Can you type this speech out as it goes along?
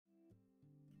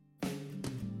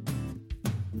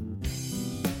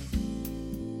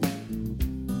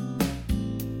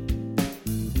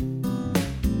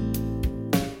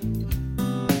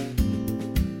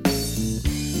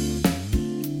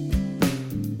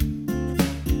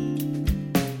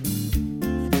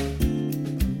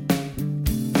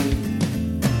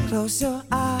Close your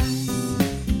eyes,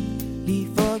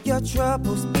 leave all your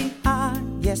troubles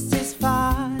behind. Yes, it's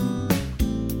fine.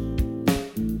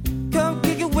 Come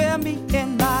kick it with me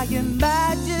in my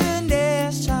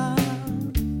imagination.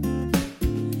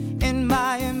 In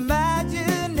my imagination.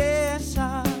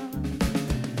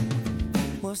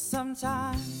 Well,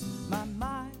 sometimes my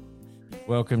mind.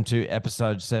 Welcome to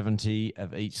episode 70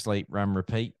 of Eat, Sleep, Run,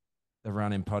 Repeat, the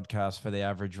running podcast for the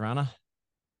average runner.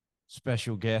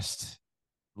 Special guest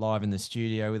live in the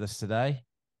studio with us today,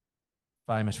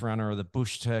 famous runner of the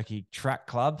Bush Turkey Track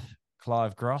Club,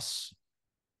 Clive Gross.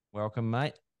 Welcome,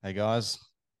 mate. Hey, guys.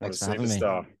 Thanks for having me.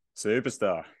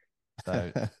 Superstar.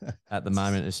 So at the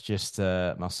moment, it's just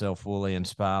myself, Wooly, and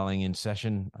Sparling in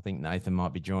session. I think Nathan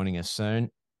might be joining us soon.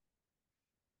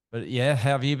 But yeah,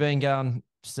 how have you been going,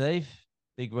 Steve?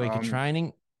 Big week of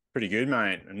training? Pretty good,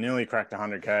 mate. I nearly cracked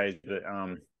 100K, but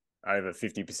over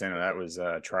 50% of that was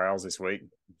trails this week.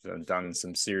 So I've done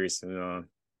some serious,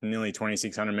 nearly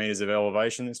 2,600 meters of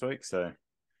elevation this week. So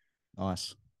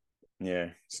nice. Yeah,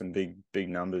 some big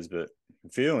numbers, but I'm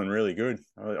feeling really good.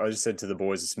 I just said to the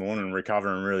boys this morning,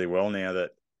 recovering really well now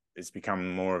that it's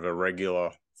become more of a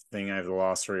regular thing over the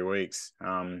last 3 weeks.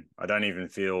 I don't even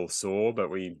feel sore,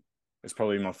 but it's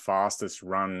probably my fastest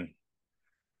run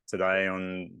today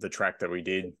on the track that we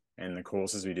did and the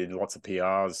courses we did. Lots of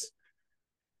PRs.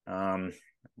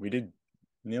 We did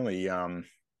nearly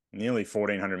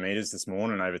 1,400 meters this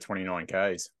morning, over 29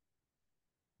 Ks.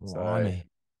 Blimey.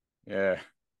 So, yeah.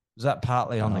 Was that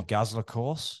partly on the Guzzler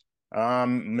course?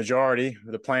 Majority.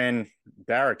 The plan,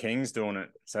 Dara King's doing it.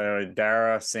 So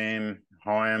Dara, Sam,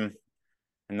 Hyam,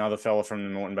 another fella from the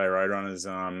Moreton Bay Roadrunners,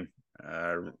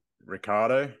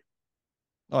 Ricardo.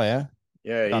 Oh, yeah?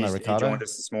 Yeah, he joined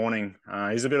us this morning.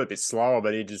 He's a bit slower,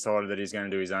 but he decided that he's going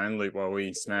to do his own loop while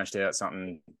we smashed out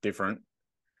something different.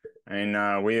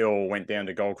 And we all went down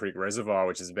to Gold Creek Reservoir,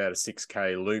 which is about a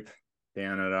 6K loop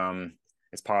down at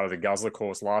it's part of the Guzzler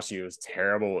course. Last year it was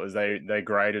terrible as they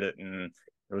graded it, and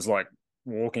it was like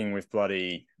walking with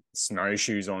bloody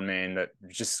snowshoes on, man, that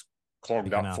just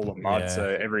clogged up full of mud. Yeah.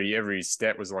 So every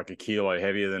step was like a kilo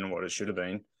heavier than what it should have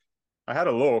been. I had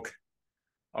a look.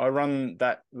 I run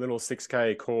that little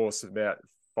 6K course about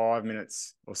 5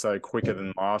 minutes or so quicker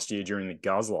than last year during the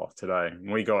Guzzler today.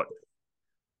 We got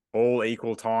all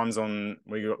equal times on.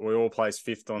 We all placed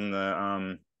fifth on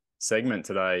the segment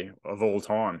today of all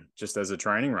time, just as a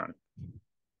training run.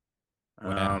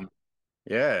 Wow.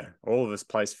 Yeah, all of us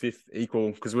placed fifth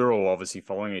equal because we were all obviously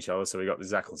following each other, so we got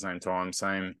exactly the same time,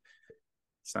 same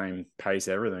pace,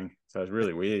 everything. So it's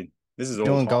really weird. This is all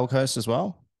doing Gold Coast as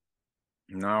well.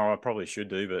 No, I probably should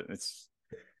do, but it's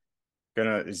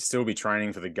gonna still be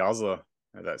training for the Guzzler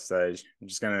at that stage. I'm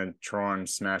just gonna try and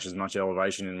smash as much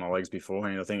elevation in my legs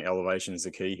beforehand. I think elevation is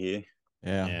the key here.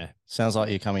 Yeah. Sounds like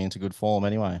you're coming into good form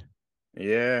anyway.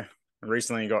 Yeah. I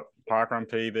recently got parkrun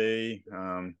PB.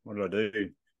 What did I do?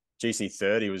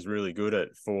 GC30 was really good at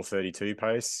 4:32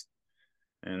 pace.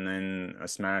 And then I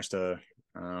smashed at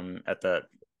that,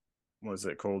 what was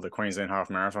it called? The Queensland Half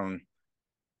Marathon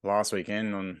last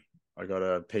weekend I got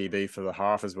a PB for the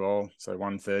half as well. So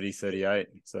 1:30:38.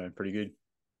 So pretty good.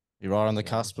 You're right on the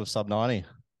cusp of sub 90.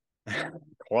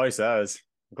 Close as.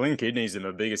 Glenn Kidney's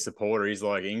my biggest supporter. He's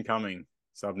like incoming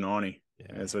sub 90. Yeah.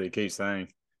 That's what he keeps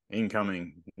saying.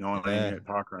 Incoming 90-minute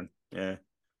parkrun. Yeah.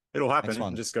 It'll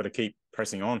happen. Just got to keep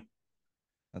pressing on.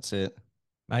 That's it.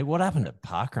 Mate, what happened at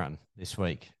parkrun this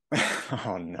week?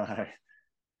 Oh, no.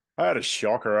 I had a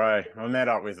shocker, eh? I met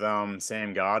up with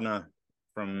Sam Gardner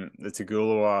from the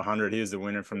Toogoolawah 100. He was the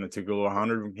winner from the Toogoolawah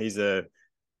 100.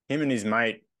 Him and his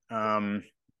mate,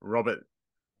 Robert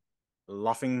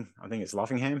Luffing, I think it's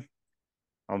Luffingham.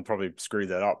 I'll probably screw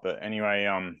that up. But anyway,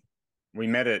 we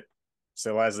met at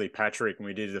Sir Leslie Patrick and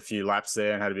we did a few laps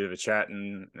there and had a bit of a chat.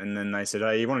 And then they said,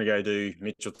 hey, you want to go do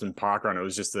Mitchelton Parkrun? It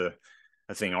was just a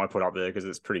thing I put up there because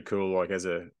it's pretty cool. Like as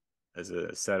a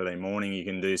Saturday morning, you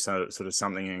can do sort of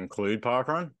something and include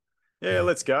parkrun. Yeah,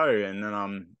 let's go. And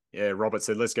then, Robert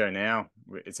said, let's go now.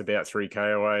 It's about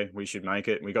 3K away. We should make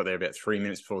it. We got there about 3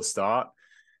 minutes before the start.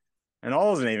 And I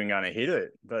wasn't even going to hit it,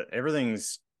 but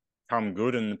everything's come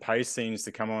good and the pace seems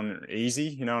to come on easy.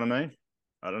 You know what I mean?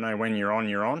 I don't know when you're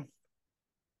on.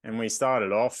 And we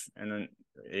started off and then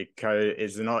it's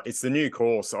the new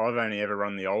course. I've only ever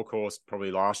run the old course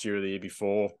probably last year or the year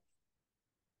before.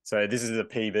 So this is a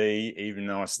PB, even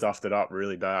though I stuffed it up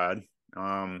really bad.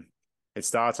 It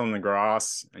starts on the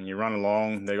grass and you run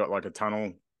along. They got like a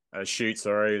chute,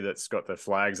 that's got the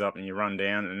flags up and you run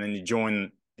down and then you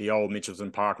join the old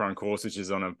Mitchelton Parkrun course, which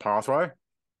is on a pathway.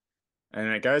 And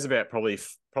it goes about probably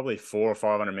 400 or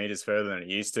 500 meters further than it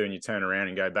used to. And you turn around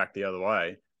and go back the other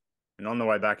way. And on the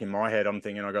way back in my head, I'm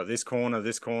thinking I got this corner,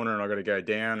 and I got to go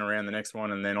down around the next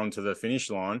one and then onto the finish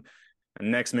line.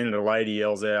 And next minute, a lady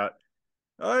yells out,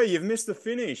 "Oh, you've missed the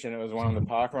finish!" And it was one of the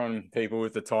parkrun people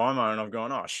with the timer, and I've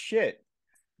gone, "Oh shit!"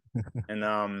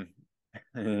 and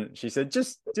she said,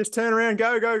 "Just turn around,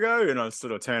 go, go, go!" And I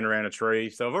sort of turned around a tree,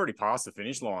 so I've already passed the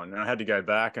finish line, and I had to go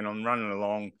back, and I'm running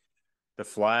along the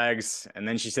flags, and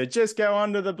then she said, "Just go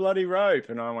under the bloody rope,"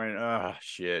 and I went, "Oh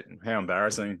shit, how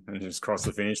embarrassing!" And just crossed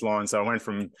the finish line. So I went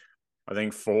from, I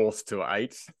think, 4th to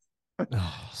 8th.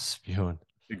 Oh, spewing.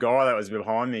 The guy that was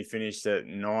behind me finished at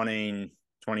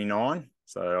 19:29.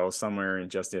 So I was somewhere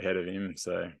just ahead of him.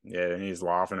 So yeah, and he was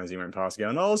laughing as he went past,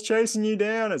 going, "I was chasing you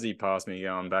down," as he passed me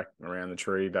going back around the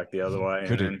tree, back the other way.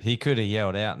 He could have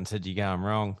yelled out and said, "You're going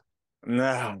wrong."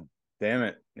 No, damn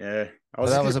it. Yeah.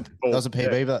 That was a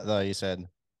PB, yeah. Though you said.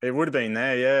 It would have been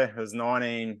there, yeah. It was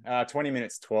 20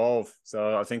 minutes 12.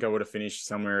 So I think I would have finished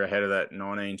somewhere ahead of that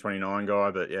 19:29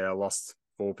 guy. But yeah, I lost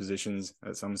 4 positions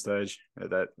at some stage at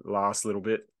that last little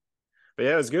bit. But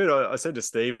yeah, it was good. I said to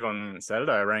Steve on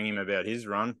Saturday, I rang him about his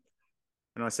run.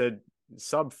 And I said,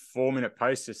 sub 4-minute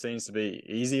pace just seems to be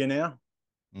easier now.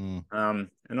 And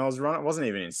I was running, I wasn't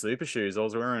even in super shoes. I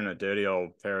was wearing a dirty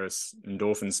old pair of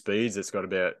Endorphin Speeds that's got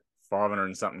about 500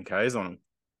 and something Ks on them.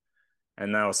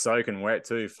 And they were soaking wet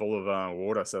too, full of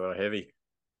water, so they're heavy.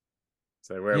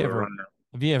 So where we're running.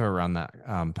 Have you ever run that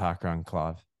park run,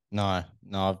 Clive? No,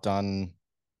 I've done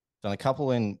a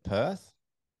couple in Perth,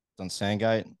 done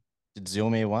Sandgate, did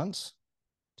Zilmere once,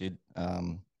 did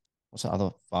what's the other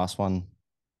fast one?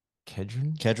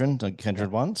 Kedron, done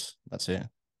Kedron once. That's it.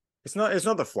 It's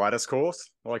not the flattest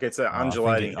course. Like it's an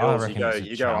undulating hills.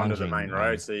 You go under the main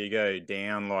road, so you go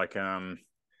down like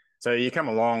so you come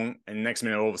along and next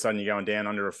minute all of a sudden you're going down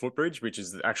under a footbridge, which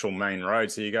is the actual main road.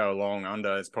 So you go along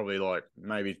under, it's probably like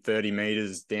maybe 30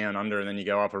 meters down under, and then you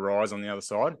go up a rise on the other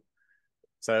side.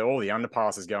 So all the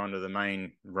underpasses go under the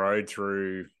main road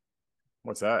through,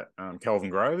 what's that?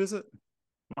 Kelvin Grove, is it?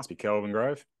 Must be Kelvin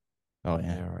Grove. Oh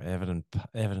yeah, or Everton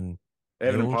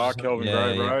Park, Kelvin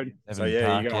Grove Road. Everton so yeah,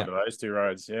 Park, you go onto those 2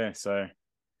 roads. Yeah, so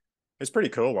it's pretty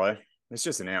cool though. It's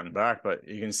just an out and back, but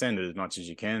you can send it as much as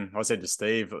you can. I said to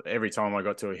Steve, every time I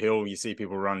got to a hill, you see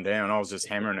people run down. I was just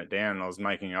hammering it down. I was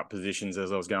making up positions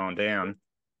as I was going down.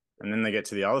 And then they get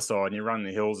to the other side and you run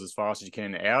the hills as fast as you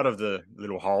can out of the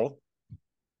little hole.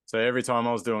 So every time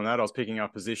I was doing that, I was picking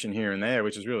up position here and there,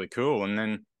 which is really cool. And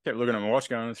then kept looking at my watch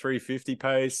going 350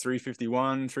 pace,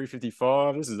 351,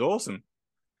 355. This is awesome.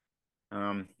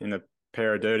 In a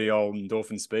pair of dirty old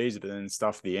Endorphin Speeds, but then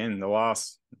stuff at the end, the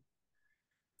last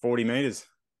 40 meters.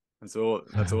 That's all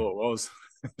it was.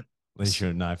 At least you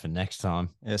should know for next time.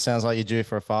 Yeah, sounds like you're due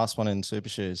for a fast one in super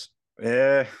shoes.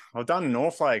 Yeah, I've done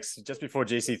North Lakes just before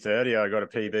GC30. I got a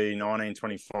PB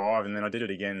 19:25, and then I did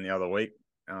it again the other week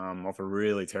off a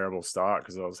really terrible start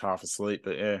because I was half asleep.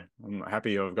 But yeah, I'm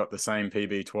happy I've got the same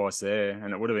PB twice there,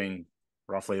 and it would have been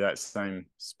roughly that same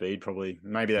speed, probably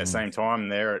maybe that same time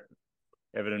there at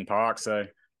Everton Park. So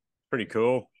pretty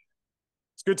cool.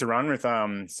 It's good to run with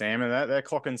Sam and that. They're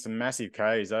clocking some massive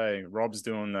Ks, eh? Rob's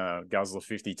doing the Guzzler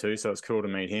 52, so it's cool to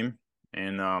meet him.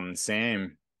 And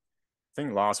Sam, I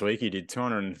think last week he did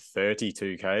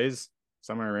 232 Ks,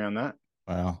 somewhere around that.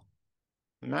 Wow.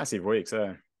 Massive weeks,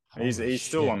 eh? He's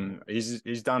still on,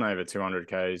 he's done over 200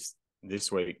 Ks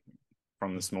this week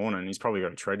from this morning. He's probably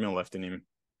got a treadmill left in him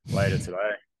later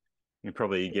today. He'll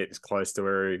probably get as close to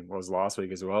where he was last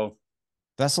week as well.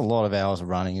 That's a lot of hours of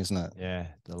running, isn't it? Yeah,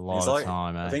 a lot of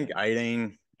time, eh? I think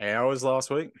 18 hours last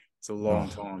week. It's a long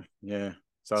time. Yeah.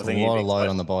 So it's I think a lot of load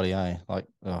on the body, eh? Like,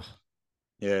 ugh.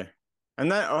 Yeah.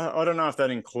 And that, I don't know if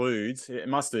that includes, it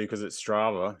must do because it's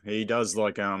Strava. He does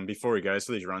like, before he goes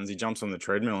for these runs, he jumps on the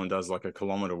treadmill and does like a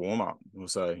kilometer warm up or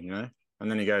so, you know,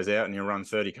 and then he goes out and he'll run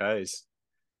 30 Ks.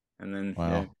 And then, wow.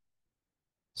 Yeah.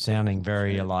 Sounding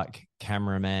very like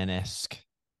cameraman-esque.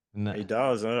 He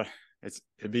does.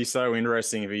 It'd be so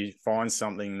interesting if he finds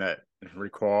something that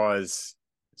requires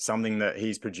something that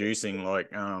he's producing, like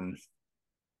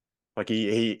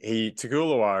he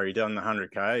Tagulawa, he done the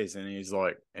 100 Ks and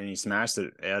he smashed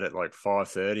it out at like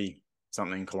 5:30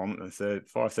 something kilometer,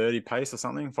 5:30 pace or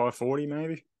something, 5:40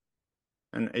 maybe.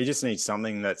 And he just needs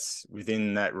something that's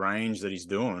within that range that he's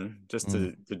doing just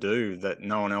to do that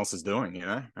no one else is doing, you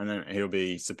know, and then he'll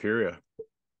be superior.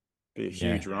 Be a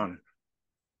huge run.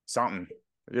 Something.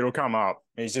 It'll come up.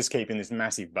 He's just keeping this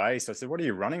massive base. I said, "What are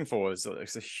you running for?" It's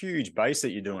a huge base that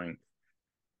you're doing.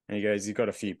 And he goes, "He's got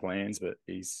a few plans, but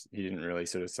he didn't really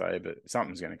sort of say, but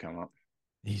something's going to come up."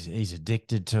 He's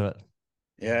addicted to it.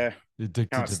 Yeah.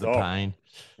 Addicted to the pain.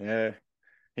 Yeah.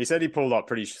 He said he pulled up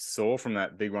pretty sore from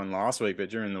that big one last week,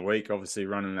 but during the week, obviously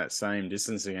running that same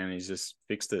distance again, he's just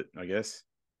fixed it, I guess.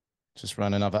 Just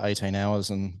run another 18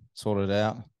 hours and sort it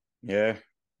out. Yeah.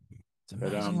 It's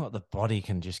amazing what the body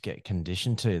can just get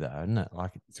conditioned to, though, isn't it?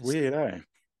 Like it's weird, eh?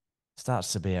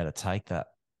 Starts to be able to take that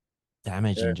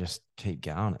damage and just keep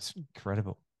going. It's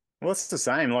incredible. Well, it's the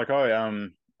same. Like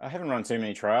I haven't run too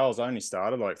many trails. I only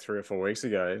started like 3 or 4 weeks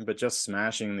ago, but just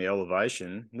smashing the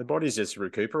elevation, the body's just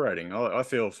recuperating. I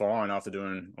feel fine after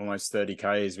doing almost 30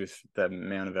 Ks with that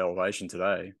amount of elevation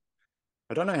today.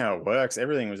 I don't know how it works.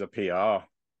 Everything was a PR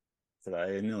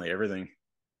today, nearly everything.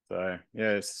 So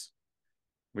yes,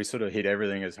 we sort of hit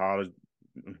everything as hard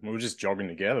as we were just jogging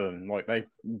together. And like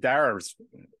Dara's,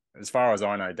 as far as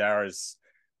I know, Dara's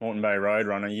Moreton Bay Road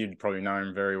runner. You'd probably know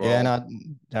him very well. Yeah, no,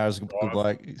 Dara's a good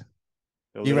bloke.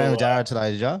 You ran with Dara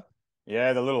today, did you?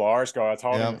 Yeah, the little Irish guy. I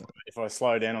told him if I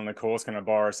slow down on the course, can I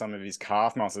borrow some of his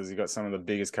calf muscles? He's got some of the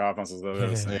biggest calf muscles I've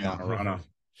ever seen on a runner.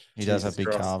 He does have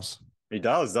big calves. He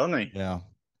does, doesn't he? Yeah.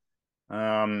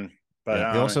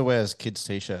 But he also wears kids'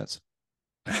 t-shirts.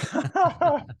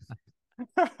 But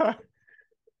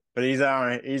he's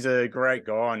a great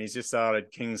guy, and he's just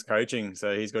started King's coaching.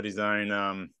 So he's got his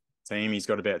own team. He's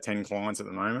got about 10 clients at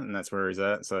the moment, and that's where he's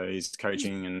at. So he's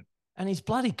coaching and he's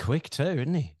bloody quick too,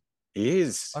 isn't he? He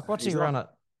is. Like, what's he run at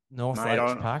North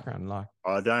Lakes Parkrun? Like,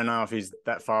 I don't know if he's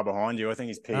that far behind you. I think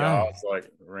his PR is like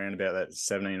around about that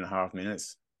 17.5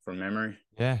 minutes from memory.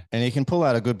 Yeah. And he can pull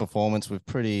out a good performance with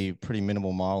pretty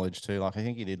minimal mileage too. Like, I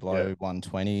think he did low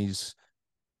 120s.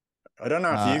 I don't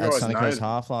know if you guys Sunny know. Coast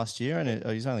half last year, and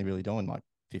he's only really doing like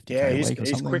 50. Yeah, he's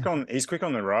quick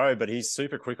on the road, but he's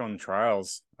super quick on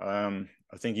trails. I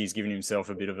think he's given himself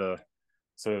a bit of a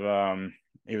sort of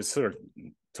he was sort of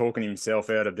talking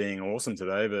himself out of being awesome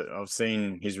today, but I've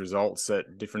seen his results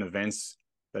at different events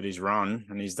that he's run,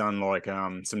 and he's done like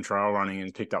some trail running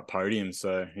and picked up podiums.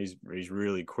 So he's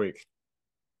really quick.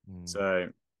 So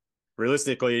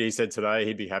realistically, he said today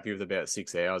he'd be happy with about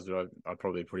 6 hours, but I'd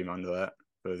probably put him under that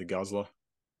for the guzzler.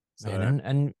 So, man,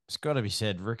 and it's got to be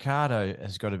said, Ricardo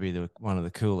has got to be one of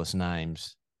the coolest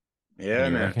names. Yeah,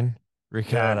 man. Reckon?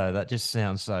 Ricardo, that just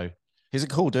sounds so. He's a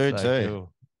cool dude too.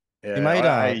 Cool. Yeah, he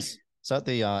made so at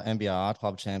the NBR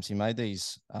Club Champs, he made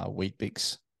these Wheat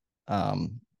Bix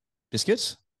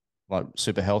biscuits, like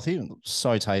super healthy,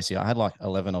 so tasty. I had like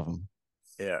 11 of them.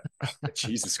 Yeah,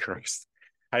 Jesus Christ.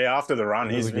 Hey, after the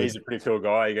run, he's a pretty cool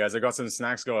guy. He goes, I got some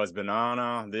snacks, guys,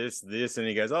 banana, this, and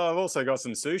he goes, I've also got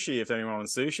some sushi if anyone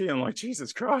wants sushi. I'm like,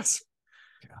 Jesus Christ.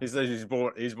 He says he's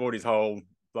bought his whole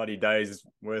bloody day's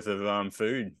worth of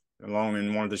food along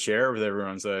and wanted to share it with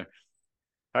everyone. So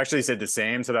I actually said to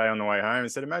Sam today on the way home, I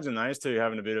said, imagine those two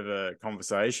having a bit of a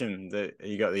conversation. That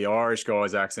you got the Irish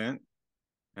guy's accent,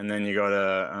 and then you got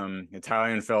a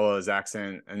Italian fella's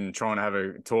accent, and trying to have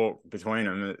a talk between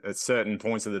them at certain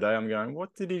points of the day. I'm going,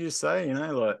 what did he just say? You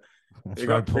know, like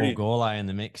throw Paul Gourlay in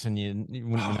the mix, and you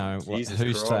wouldn't know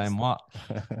who's saying what.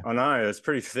 I know, it's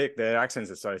pretty thick. Their accents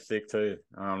are so thick too.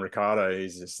 Ricardo,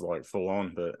 he's just like full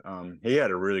on, but he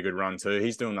had a really good run too.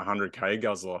 He's doing the 100K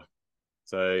guzzler,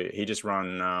 so he just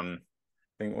run. I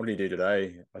think what did he do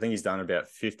today? I think he's done about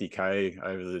 50K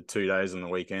over the 2 days on the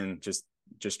weekend, just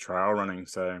trail running.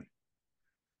 So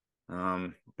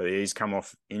but he's come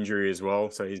off injury as well,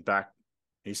 so he's back.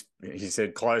 He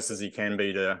said close as he can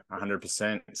be to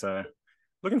 100%. So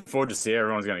looking forward to see how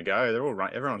everyone's going to go.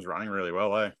 Everyone's running really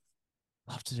well, eh?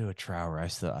 Love to do a trail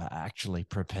race that I actually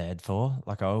prepared for.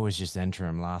 Like, I always just enter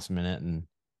them last minute, and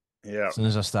as soon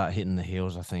as I start hitting the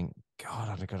hills, I think, God,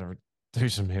 I've got to do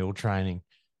some hill training,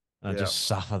 and I just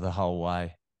suffer the whole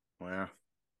way. Wow.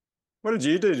 What did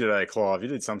you do today, Clive? You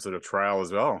did some sort of trail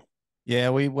as well.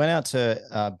 Yeah, we went out to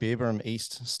Beerburrum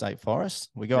East State Forest.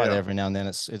 We go out there every now and then.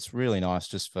 It's really nice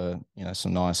just for,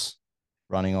 some nice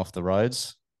running off the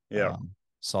roads. Yeah.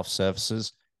 Soft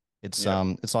surfaces. It's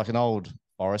like an old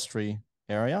forestry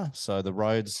area. So the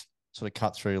roads sort of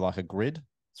cut through like a grid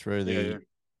through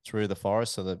the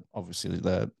forest, so that obviously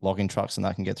the logging trucks and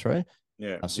that can get through.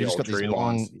 Yeah. So you just got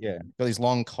these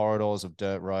long corridors of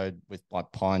dirt road with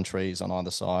like pine trees on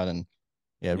either side, and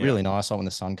really nice when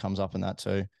the sun comes up and that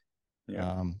too.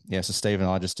 So Steve and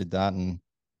I just did that, and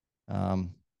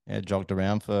jogged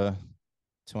around for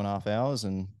 2.5 hours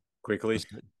and quickly.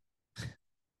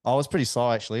 I was pretty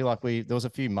slow actually. Like there was a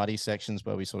few muddy sections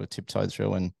where we sort of tiptoed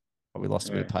through and probably lost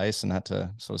a bit of pace and had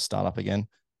to sort of start up again.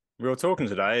 We were talking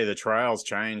today, the trails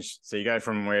changed. So you go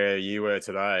from where you were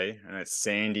today and it's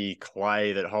sandy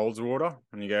clay that holds water.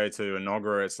 And you go to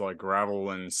Enoggera, it's like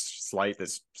gravel and slate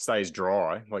that stays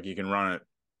dry. Like you can run it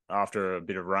after a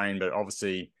bit of rain, but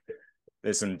obviously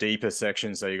there's some deeper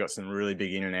sections. So you got some really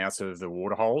big in and outs of the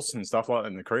water holes and stuff like that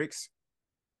in the creeks.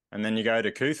 And then you go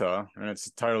to Cootha and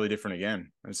it's totally different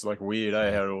again. It's like weird,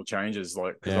 how it all changes.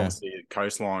 Like, because obviously the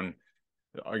coastline,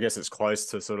 I guess it's close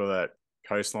to sort of that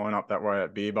coastline up that way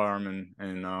at Beerburrum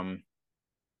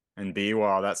and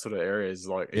Beerwah, that sort of area is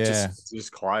like, it's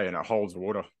just clay and it holds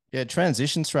water. Yeah, it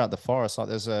transitions throughout the forest. Like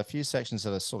there's a few sections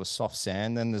that are sort of soft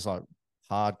sand. Then there's like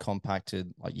hard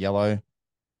compacted, like yellow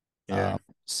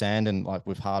sand and like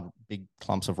with hard big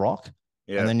clumps of rock.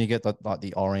 Yeah. And then you get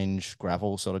the orange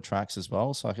gravel sort of tracks as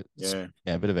well. So it's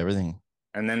a bit of everything.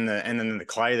 And then the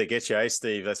clay that gets you,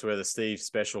 Steve. That's where the Steve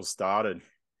special started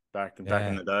back in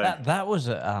the day. That was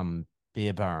a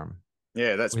Beerburrum.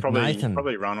 Yeah, that's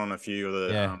probably run on a few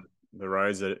of the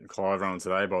roads that Clive run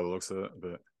today by the looks of it.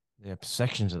 But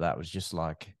sections of that was just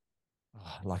like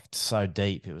so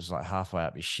deep. It was like halfway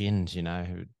up your shins. You know,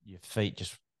 your feet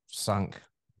just sunk.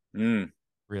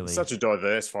 Really, it's such a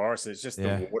diverse forest. It's just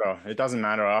the water. It doesn't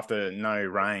matter after no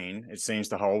rain. It seems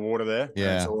to hold water there.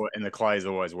 Yeah, and the clay is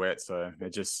always wet, so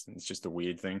it's just a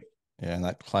weird thing. Yeah, and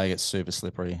that clay gets super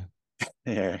slippery.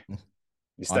 Yeah,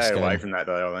 you stay away from that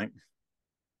though, I think.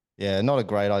 Yeah, not a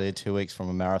great idea. 2 weeks from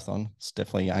a marathon. It's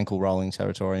definitely ankle rolling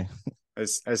territory.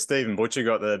 Has Stephen Butcher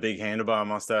got the big handlebar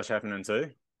mustache happening too?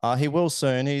 He will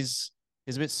soon. He's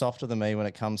a bit softer than me when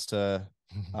it comes to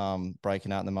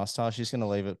breaking out in the mustache. He's going to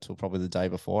leave it till probably the day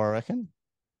before, I reckon.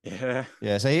 Yeah.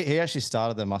 Yeah. So he actually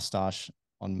started the mustache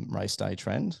on race day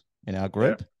trend in our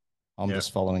group. I'm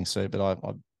just following suit, but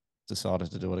I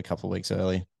decided to do it a couple of weeks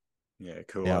early. Yeah.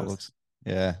 Cool. Yeah, it looks.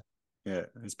 Yeah. Yeah,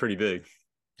 it's pretty big.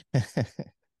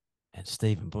 And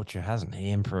Stephen Butcher, hasn't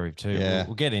he improved too? Yeah.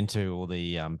 We'll get into all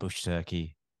the bush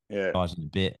turkey guys in a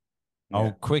bit. Yeah.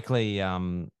 I'll quickly, I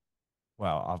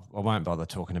won't bother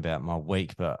talking about my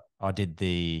week, but I did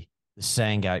the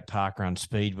Sandgate Parkrun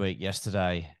Speed Week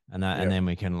yesterday, and then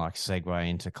we can like segue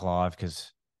into Clive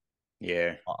because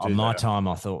on my time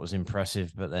I thought was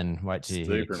impressive, but then wait till you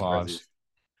hear Clive's.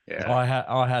 Impressive. Yeah,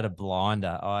 I had a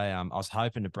blinder. I was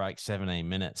hoping to break 17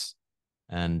 minutes,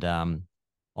 and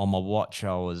on my watch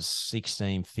I was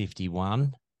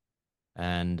 16:51,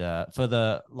 and for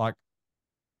the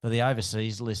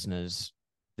overseas listeners,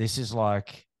 this is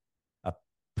like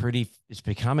it's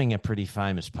becoming a pretty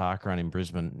famous park run in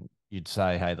Brisbane. You'd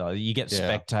say, hey, though, you get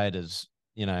spectators,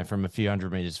 you know, from a few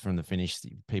hundred meters from the finish,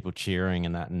 people cheering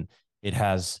and that, and it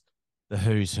has the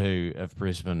who's who of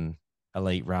Brisbane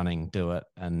elite running do it,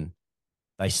 and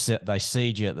they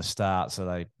seed you at the start,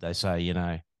 so they say, you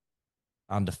know,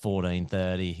 under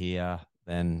 14:30 here,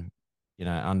 then, you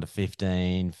know, under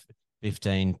 15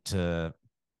 to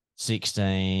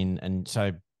 16, and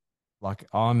so like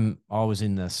I was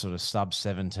in the sort of sub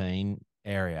 17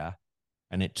 area,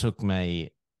 and it took me,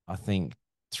 I think,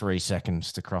 3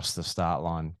 seconds to cross the start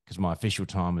line because my official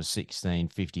time was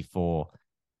 16:54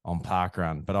 on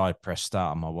parkrun, but I pressed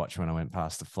start on my watch when I went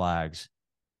past the flags.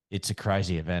 It's a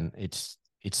crazy event. It's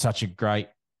such a great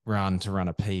run to run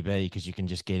a PB because you can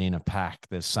just get in a pack.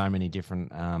 There's so many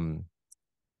different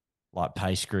like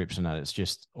pace groups and that. It's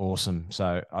just awesome.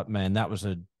 So man, that was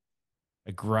a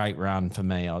great run for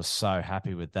me. I was so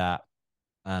happy with that.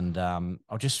 And I'll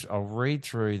read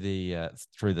through the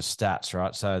stats,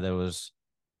 right? So there was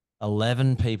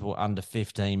 11 people under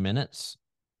 15 minutes,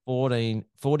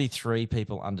 43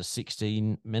 people under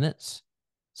 16 minutes,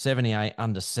 78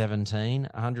 under 17,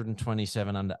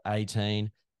 127 under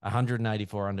 18,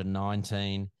 184 under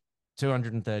 19,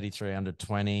 233 under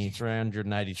 20,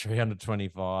 383 under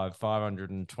 25,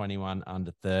 521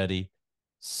 under 30.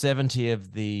 70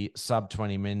 of the sub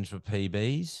 20 men's were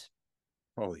PBs.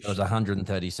 There was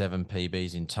 137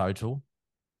 PBs in total.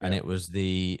 And it was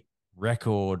the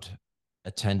record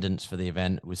attendance for the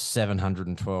event with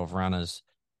 712 runners,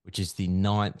 which is the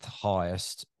 9th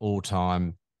highest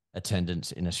all-time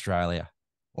attendance in Australia.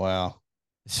 Wow.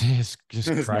 It's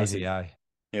just crazy, eh?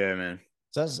 Yeah, man.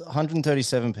 So that's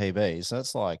 137 PBs. So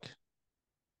that's like,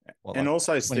 and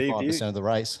also, Steve, 25% of the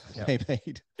race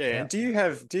PB'd. Yeah. Do you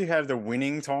have the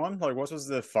winning time? Like, what was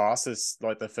the fastest,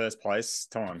 like the first place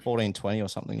time? 14:20 or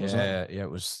something, wasn't it? Yeah,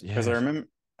 it was. Because I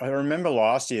remember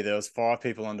last year there was 5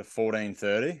 people under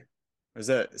 14:30. Is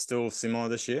that still similar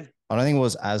this year? I don't think it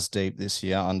was as deep this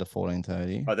year, under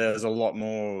 14:30. But there was a lot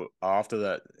more after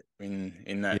that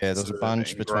in that. Yeah, there was a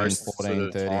bunch between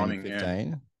 14:30 and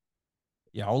 15.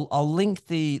 Yeah, I'll link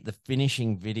the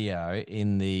finishing video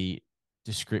in the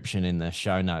description in the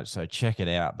show notes, so check it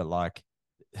out. But like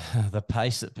the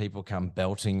pace that people come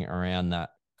belting around that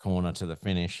corner to the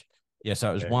finish. Yeah, so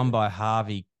it was won by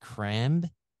Harvey Cramb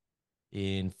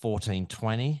in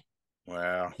 14:20.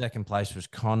 Wow. Second place was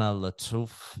Connor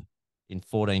Latouf in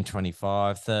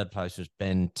 14:25. Third place was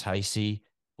Ben Tacey,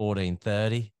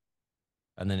 14:30.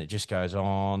 And then it just goes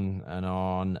on and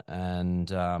on. And,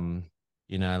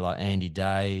 like Andy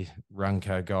Day,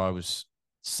 Runco guy, was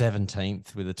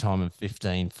 17th with a time of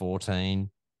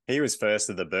 15:14. He was first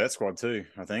of the Burt squad too,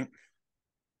 I think.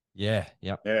 Yeah,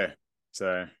 yep. Yeah.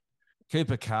 So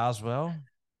Cooper Carswell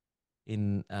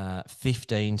in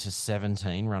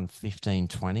 15-17, run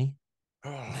 15:20.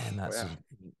 Man, that's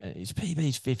his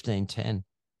PB's 15:10.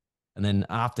 And then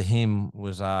after him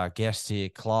was our guest here,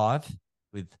 Clive,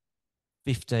 with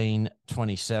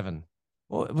 15:27.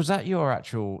 Well, was that your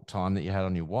actual time that you had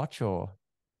on your watch, or?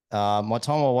 My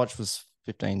time on my watch was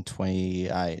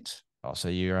 15:28. Oh, so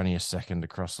you're only a second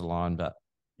across the line, but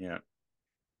yeah.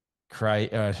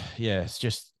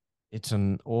 It's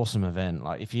an awesome event.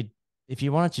 Like if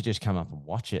you wanted to just come up and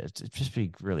watch it, it'd just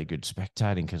be really good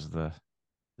spectating because the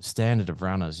standard of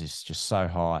runners is just so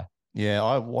high. Yeah,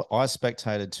 I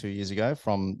spectated 2 years ago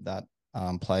from that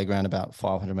playground about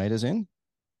 500 meters in,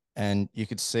 and you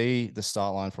could see the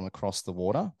start line from across the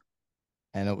water,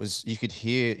 and you could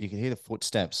hear the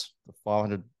footsteps, the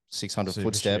 500, 600 Super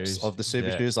footsteps shoes. of the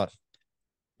super shoes. Like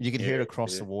you could hear it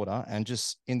across yeah. the water, and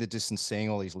just in the distance, seeing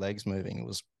all these legs moving, it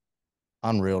was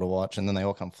unreal to watch. And then they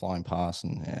all come flying past,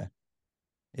 and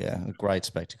a great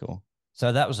spectacle.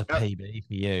 So that was a PB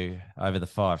for you over the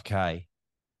 5K.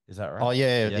 Is that right? Oh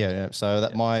yeah. So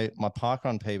that my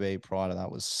parkrun PB prior to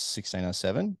that was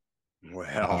 16:07.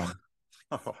 Wow.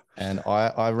 And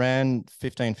I ran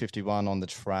 15:51 on the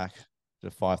track to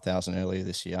 5,000 earlier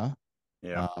this year.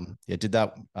 Yeah. Did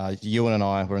that. Ewan and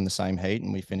I were in the same heat,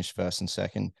 and we finished first and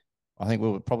second. I think we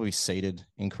were probably seated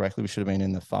incorrectly. We should have been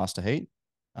in the faster heat.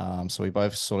 So we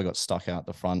both sort of got stuck out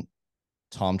the front,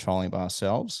 time trialing by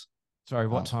ourselves. Sorry,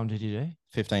 what time did you do?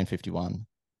 15:51.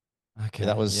 Okay,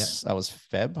 that was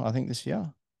Feb, I think, this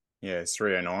year. Yeah,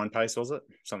 3:09 pace, was it?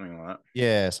 Something like that.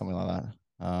 Yeah, something like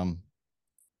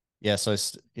that. So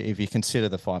if you consider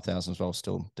the 5,000 as well,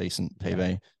 still decent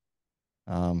PB.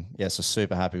 So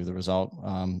super happy with the result.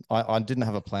 I didn't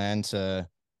have a plan to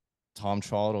time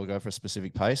trial or go for a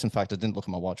specific pace. In fact, I didn't look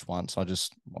at my watch once.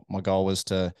 My goal was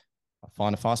to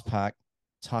find a fast pack,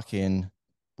 tuck in,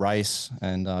 race,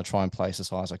 and try and place as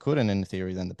high as I could. And in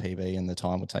theory, then the PB and the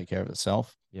time would take care of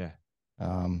itself. Yeah.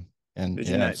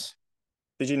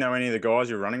 Did you know any of the guys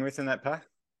you're running with in that pack?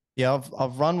 Yeah,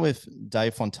 I've run with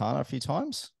Dave Fontana a few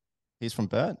times. He's from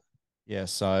Burt. Yeah,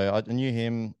 so I knew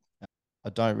him. I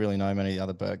don't really know many of the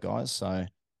other Burt guys, so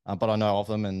but I know of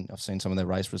them, and I've seen some of their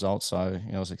race results. So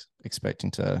I was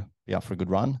expecting to be up for a good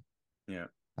run. Yeah.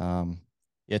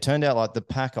 It turned out like the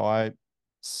pack I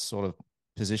sort of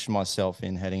positioned myself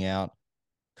in heading out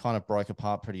kind of broke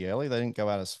apart pretty early. They didn't go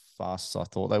out as fast as I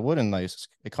thought they would, and it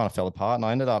kind of fell apart. And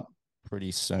I ended up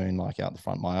pretty soon like out the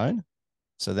front my own.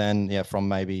 So then, from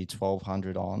maybe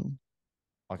 1,200 on,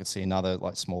 I could see another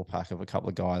like small pack of a couple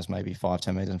of guys, maybe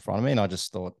 5-10 meters in front of me. And I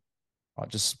just thought, I'd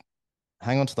just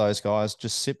hang on to those guys,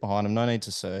 just sit behind them. No need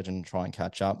to surge and try and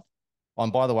catch up.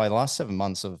 And by the way, the last 7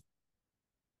 months of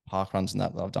park runs and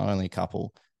that I've done, only a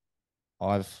couple,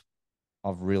 I've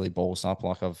really balls up.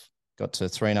 Like I've got to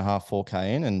 3.5,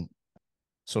 4K in and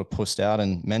sort of pushed out,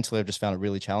 and mentally I've just found it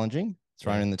really challenging,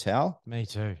 thrown in the towel. Me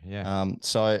too. Yeah.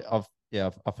 So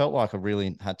I felt like I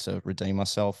really had to redeem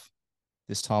myself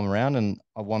this time around, and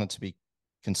I wanted to be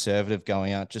conservative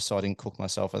going out just so I didn't cook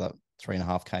myself at that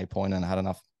 3.5K point, and I had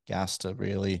enough gas to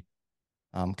really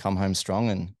come home strong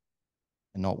and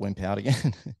not wimp out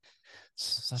again.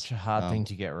 Such a hard thing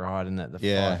to get right, in that the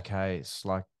 5K, it's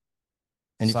like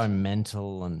so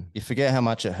mental, and you forget how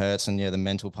much it hurts, and the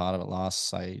mental part of it lasts,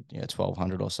 say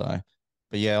 1,200 or so.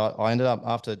 But I ended up,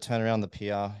 after turning around the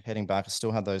pier, heading back, I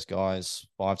still had those guys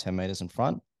 5-10 meters in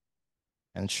front.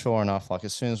 And sure enough, like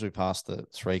as soon as we passed the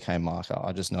 3K marker,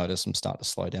 I just noticed them start to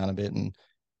slow down a bit,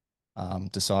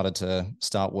 and decided to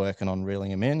start working on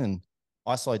reeling them in. And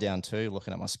I slowed down too,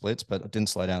 looking at my splits, but I didn't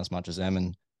slow down as much as them.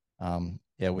 And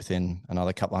within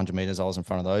another couple 100 meters, I was in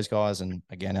front of those guys, and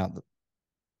again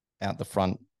out the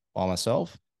front by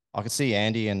myself. I could see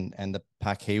Andy and the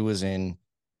pack he was in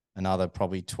another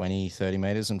probably 20-30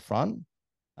 meters in front.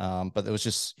 But it was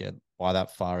just by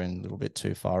that far in, a little bit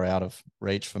too far out of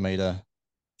reach for me to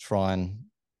try and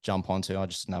jump onto. I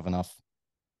just didn't have enough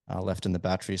left in the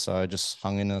battery, so I just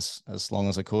hung in as long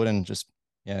as I could, and just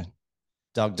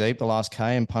dug deep the last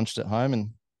K and punched it home. And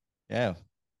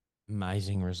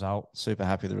amazing result. Super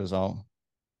happy with the result.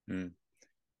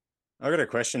 I got a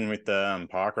question with the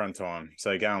park run time.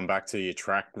 So going back to your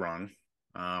track run,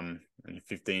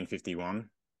 15:51.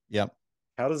 Yep.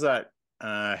 How does that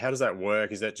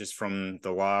work? Is that just from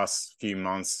the last few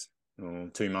months or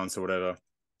 2 months or whatever?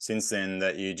 since then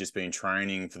that you've just been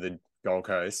training for the Gold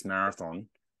Coast Marathon.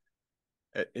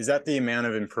 Is that the amount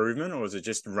of improvement, or is it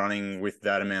just running with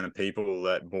that amount of people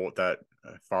that brought that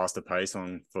faster pace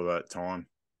on for that time?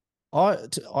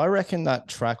 I reckon that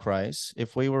track race,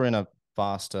 if we were in a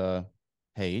faster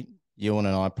heat, Ewan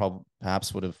and I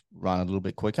perhaps would have run a little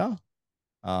bit quicker.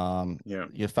 Yeah.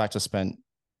 The fact I spent,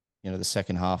 the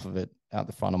second half of it out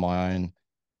the front of my own,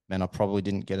 meant I probably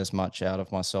didn't get as much out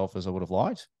of myself as I would have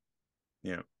liked.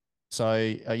 Yeah. So,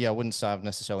 I wouldn't say I've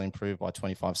necessarily improved by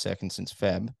 25 seconds since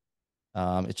Feb.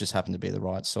 It just happened to be the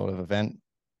right sort of event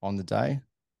on the day.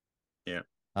 Yeah.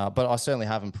 But I certainly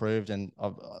have improved, and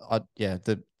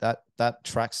that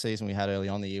track season we had early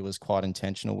on in the year was quite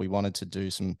intentional. We wanted to do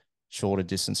some shorter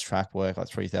distance track work, like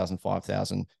 3,000,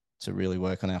 5,000, to really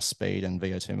work on our speed and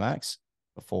VO2 max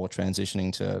before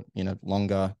transitioning to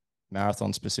longer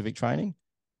marathon specific training.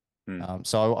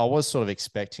 So I was sort of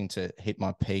expecting to hit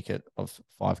my peak of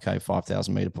 5K,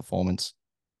 5,000 meter performance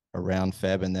around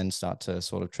Feb, and then start to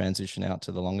sort of transition out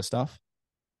to the longer stuff.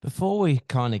 Before we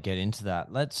kind of get into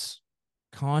that, let's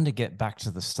kind of get back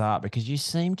to the start, because you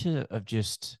seem to have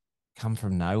just come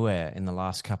from nowhere in the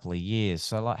last couple of years.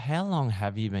 So, like, how long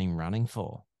have you been running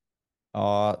for?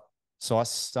 So I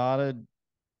started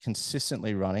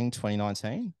consistently running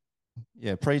 2019.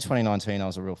 Yeah, pre-2019, I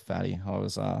was a real fatty. I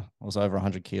was over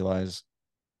 100 kilos.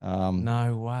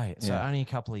 No way. So yeah. only a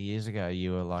couple of years ago,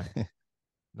 you were like,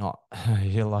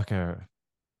 you're like a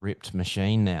ripped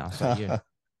machine now. So you,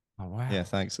 oh wow. Yeah,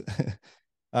 thanks.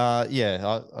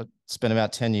 I spent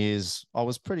about 10 years. I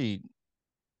was pretty,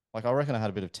 like, I reckon I had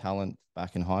a bit of talent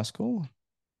back in high school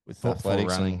with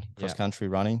athletics running, and cross-country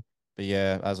running. But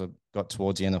yeah, as I got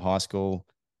towards the end of high school,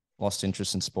 lost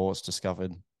interest in sports,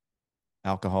 discovered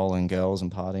alcohol and girls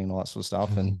and partying and all that sort of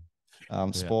stuff. And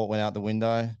sport went out the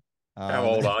window. How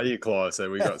old are you, Clive? So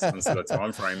we got some sort of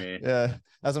time frame here. Yeah,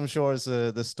 as I'm sure is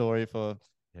the story for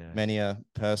many a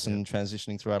person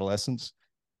transitioning through adolescence.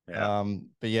 Yeah.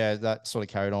 But yeah, that sort of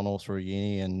carried on all through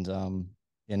uni, and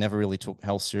never really took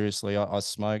health seriously. I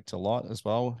smoked a lot as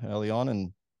well early on,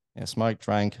 and smoked,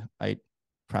 drank, ate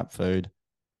crap food.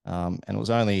 And it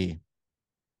was only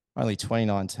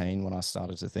 2019 when I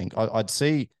started to think I'd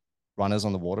see runners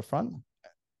on the waterfront,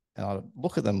 and I'd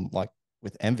look at them like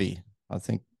with envy. I'd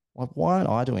think, like, why aren't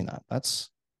I doing that? That's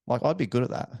like, I'd be good at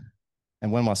that.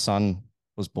 And when my son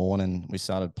was born and we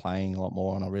started playing a lot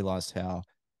more, and I realized how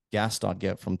gassed I'd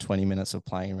get from 20 minutes of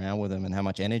playing around with him and how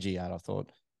much energy he had, I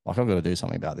thought, like, I've got to do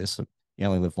something about this. You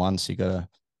only live once. You got to,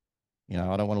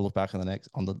 I don't want to look back on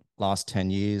the last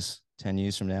 10 years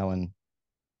from now and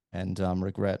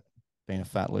regret being a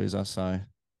fat loser. So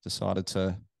decided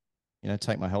to,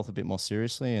 take my health a bit more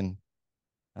seriously and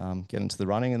get into the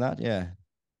running and that. Yeah.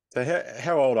 So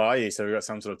how old are you? So we got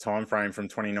some sort of time frame from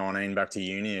 2019 back to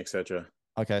uni, etc.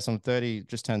 Okay, so I'm 30,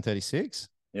 just turned 36.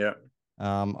 Yeah.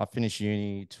 I finished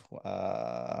uni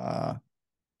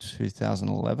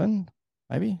 2011,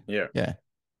 maybe. Yeah. Yeah.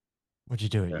 What'd you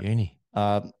do at uni?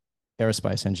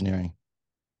 Aerospace engineering.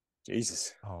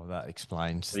 Jesus. Oh, that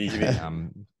explains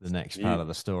the next part of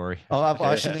the story.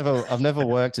 I've never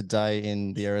worked a day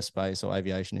in the aerospace or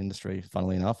aviation industry,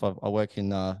 funnily enough. I work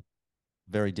in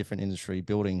very different industry,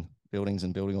 buildings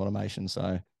and building automation.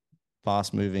 So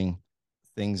fast moving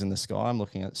things in the sky. I'm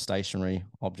looking at stationary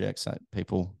objects that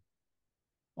people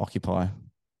occupy.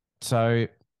 So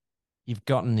you've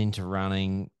gotten into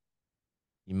running.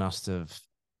 You must have,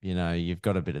 you've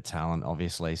got a bit of talent,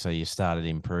 obviously. So you started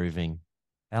improving.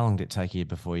 How long did it take you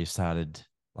before you started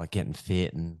like getting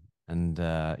fit and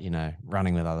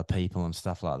running with other people and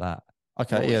stuff like that?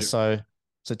 Okay. So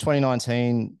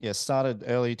 2019, started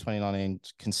early 2019,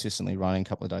 consistently running a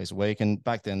couple of days a week. And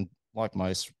back then, like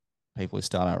most people who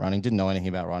start out running, didn't know anything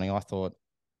about running. I thought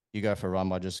you go for a run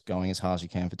by just going as hard as you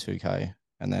can for 2K.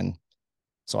 And then,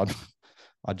 so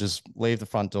I'd just leave the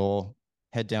front door,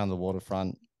 head down the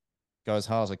waterfront, go as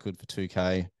hard as I could for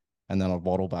 2K, and then I'd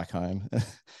waddle back home.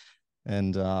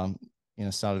 And,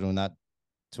 started doing that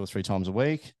 2 or 3 times a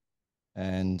week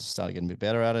and started getting a bit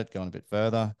better at it, going a bit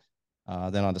further.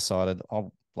 Then I decided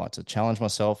I'd like to challenge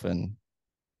myself and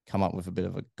come up with a bit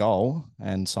of a goal,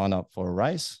 and signed up for a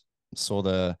race. Saw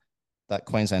that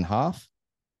Queensland half.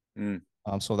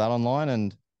 Saw that online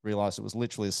and realized it was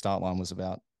literally the start line was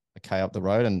about a K up the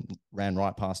road and ran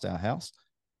right past our house.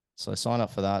 So I signed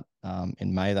up for that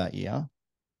in May that year.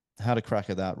 Had a crack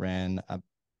at that, ran a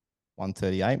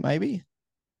 1:38 maybe.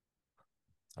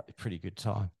 A pretty good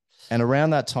time. And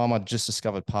around that time, I just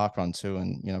discovered parkrun too,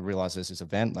 and realized there's this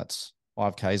event that's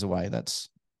 5Ks away. That's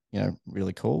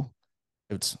really cool.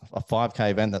 It's a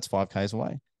 5K event that's 5Ks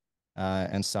away,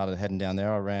 and started heading down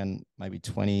there. I ran maybe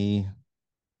 20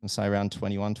 and say around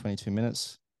 21, 22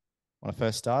 minutes when I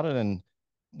first started. And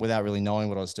without really knowing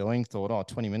what I was doing, thought, oh,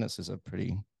 20 minutes is a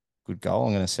pretty good goal.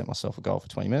 I'm going to set myself a goal for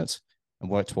 20 minutes and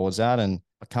work towards that. And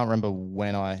I can't remember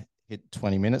when I hit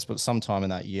 20 minutes, but sometime in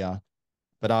that year.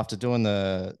 But after doing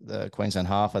the Queensland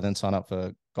half, I then signed up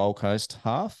for Gold Coast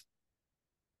half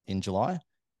in July.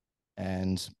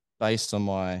 And based on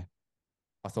I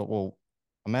thought, well,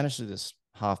 I managed to do this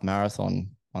half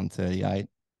marathon 1:38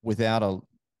 without a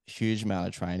huge amount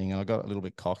of training. And I got a little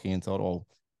bit cocky and thought, oh,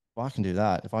 if I can do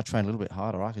that, if I train a little bit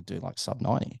harder, I could do like sub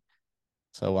 90.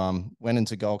 So went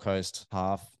into Gold Coast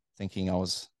half thinking I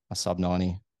was a sub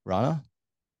 90 runner.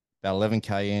 About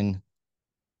 11K in,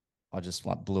 I just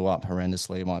like blew up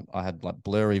horrendously. I had like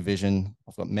blurry vision.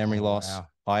 I've got memory loss.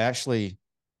 Wow.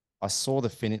 I saw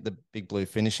the big blue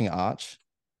finishing arch.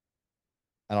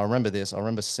 And I remember this. I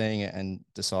remember seeing it and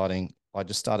deciding I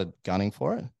just started gunning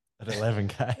for it. At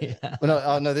 11K.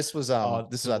 Well, no, this was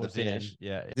this is at the towards the end. finish.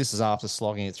 Yeah. This is after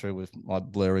slogging it through with my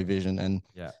blurry vision. And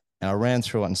Yeah. and I ran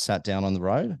through it and sat down on the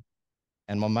road.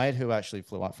 And my mate who actually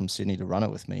flew up from Sydney to run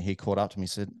it with me, he caught up to me and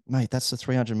said, mate, that's the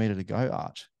 300 meter to go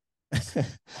arch.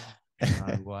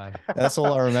 No way. That's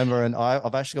all I remember. And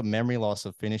I've actually got memory loss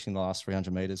of finishing the last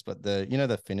 300 meters. But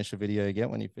the finisher video you get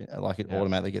when it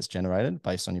automatically gets generated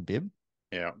based on your bib.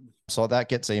 Yeah. So that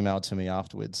gets emailed to me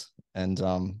afterwards. And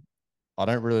I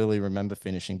don't really remember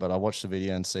finishing, but I watched the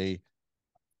video and see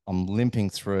I'm limping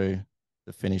through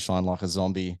the finish line like a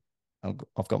zombie.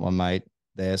 I've got my mate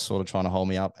there sort of trying to hold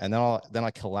me up. And then I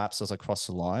collapse as I cross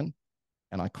the line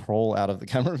and I crawl out of the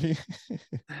camera view.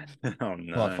 Oh,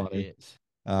 no. Quite funny. This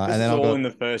and is then all in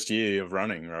the first year of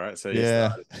running, right? So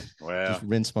wow. Just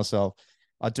rinse myself.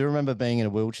 I do remember being in a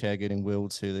wheelchair getting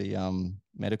wheeled to the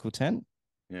medical tent.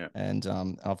 Yeah. And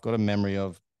I've got a memory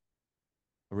of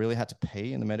I really had to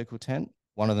pee in the medical tent.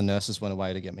 One of the nurses went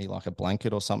away to get me like a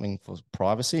blanket or something for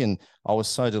privacy. And I was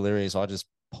so delirious, I just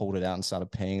pulled it out and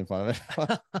started peeing in front of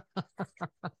everyone.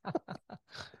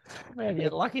 Man,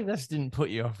 you're lucky this didn't put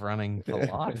you off running for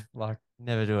life. Like,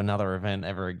 never do another event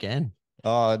ever again.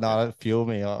 Oh, no, it fueled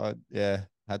me.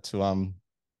 Had to, I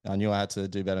knew I had to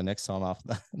do better next time after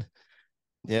that.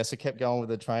 Yeah, so kept going with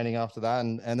the training after that.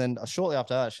 And then shortly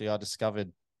after that, actually, I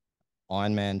discovered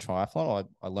Ironman triathlon.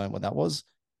 I learned what that was,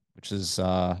 which is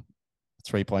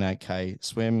 3.8K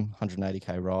swim,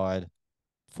 180K ride,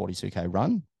 42K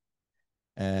run.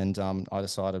 And I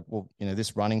decided, well,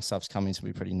 this running stuff's coming to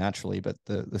me pretty naturally, but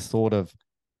the thought of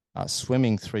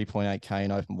swimming 3.8K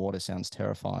in open water sounds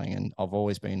terrifying. And I've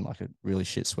always been like a really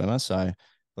shit swimmer. So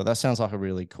but that sounds like a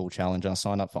really cool challenge. And I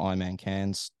signed up for Ironman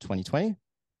Cairns 2020. And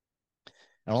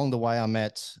along the way, I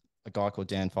met a guy called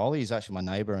Dan Foley. He's actually my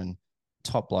neighbor and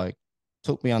top bloke.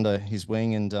 Took me under his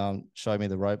wing and showed me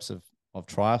the ropes of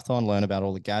triathlon, learn about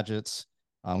all the gadgets,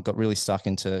 got really stuck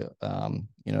into,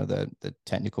 the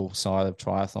technical side of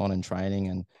triathlon and training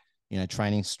and,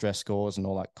 training stress scores and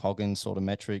all that Coggin sort of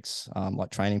metrics, like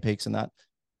training peaks and that,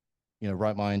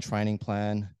 wrote my own training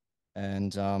plan.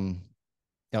 And,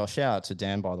 I'll shout out to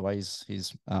Dan, by the way.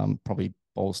 He's probably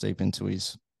balls deep into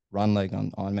his run leg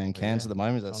on Ironman Cairns at the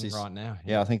moment. That's his right now.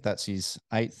 Yeah, I think that's his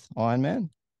 8th Ironman.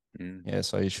 Yeah,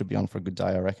 so he should be on for a good day,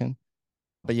 I reckon.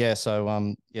 But yeah,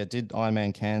 so did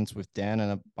Ironman Cairns with Dan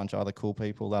and a bunch of other cool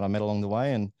people that I met along the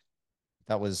way, and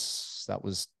that was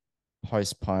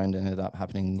postponed. Ended up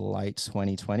happening late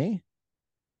 2020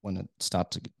 when it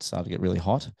started to get really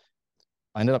hot.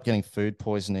 I ended up getting food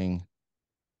poisoning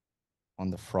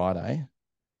on the Friday.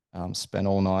 Spent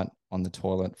all night on the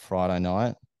toilet Friday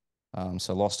night.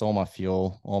 So lost all my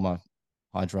fuel, all my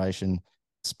hydration.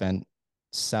 Spent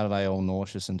Saturday all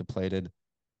nauseous and depleted.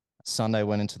 Sunday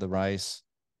went into the race,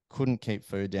 couldn't keep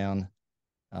food down.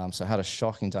 So I had a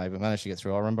shocking day, but managed to get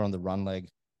through. I remember on the run leg,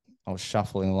 I was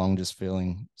shuffling along, just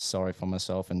feeling sorry for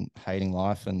myself and hating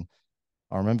life. And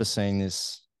I remember seeing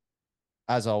this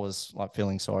as I was like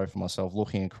feeling sorry for myself,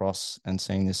 looking across and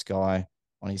seeing this guy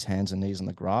on his hands and knees in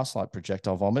the grass, like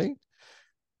projectile vomiting.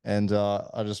 And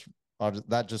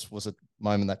that just was a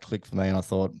moment that clicked for me. And I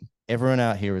thought, everyone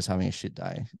out here is having a shit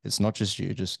day. It's not just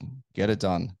you. Just get it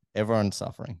done. Everyone's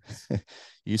suffering.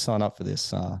 You sign up for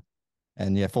this.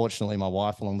 And yeah, fortunately, my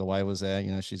wife along the way was there.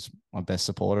 She's my best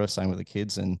supporter. Same with the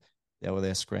kids, and they were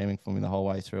there screaming for me the whole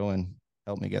way through and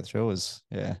helped me get through.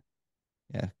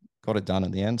 Got it done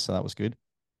at the end, so that was good.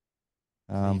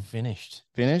 So you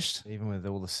finished, even with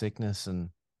all the sickness and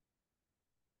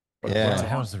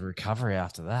how was the recovery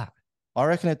after that? I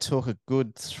reckon it took a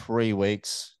good 3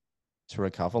 weeks to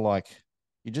recover. Like,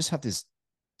 you just have this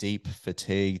deep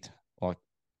fatigue. Like,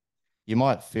 you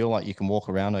might feel like you can walk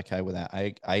around okay without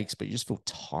aches, but you just feel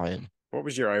tired. What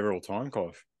was your overall time,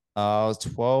 Clive? It was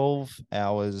 12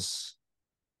 hours,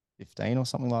 15 or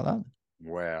something like that.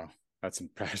 Wow. That's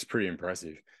pretty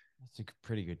impressive. That's a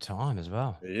pretty good time as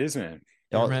well. It is, man.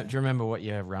 Do you remember what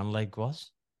your run leg was?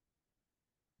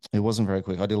 It wasn't very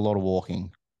quick. I did a lot of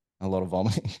walking, a lot of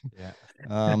vomiting. Yeah.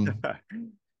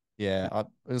 Yeah,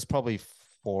 it was probably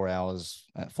 4 hours,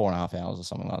 4.5 hours or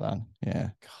something like that. Yeah.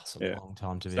 God, it's a long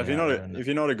time to be So out there. if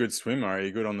you're not a good swimmer, are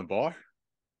you good on the bike?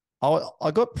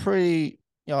 I got pretty,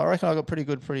 I reckon I got pretty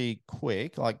good pretty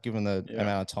quick, like given the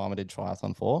amount of time I did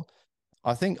triathlon for.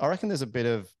 I reckon there's a bit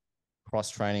of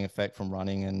cross-training effect from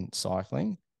running and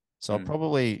cycling. So I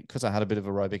probably, because I had a bit of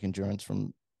aerobic endurance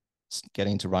from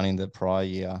getting to running the prior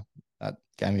year, that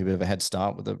gave me a bit of a head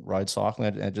start with the road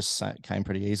cycling. It just came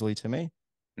pretty easily to me.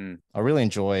 I really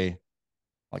enjoy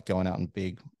like going out on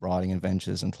big riding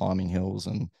adventures and climbing hills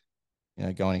and,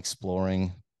 going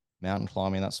exploring, mountain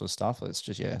climbing, that sort of stuff. It's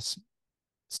just,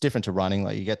 it's different to running.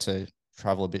 Like you get to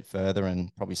travel a bit further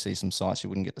and probably see some sights you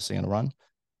wouldn't get to see on a run.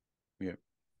 Yeah.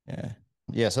 Yeah.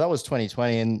 Yeah. So that was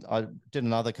 2020. And I did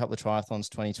another couple of triathlons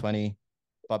 2020.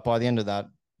 But by the end of that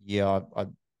year, I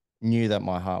knew that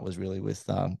my heart was really with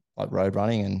like road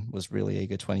running and was really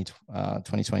eager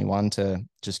 2021 to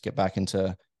just get back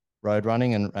into road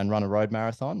running and run a road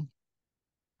marathon.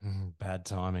 Bad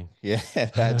timing. Yeah,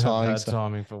 bad timing. Bad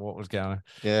timing for what was going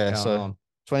on.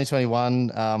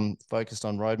 2021 focused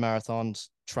on road marathons,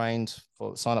 signed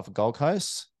up for Gold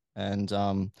Coast. And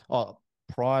so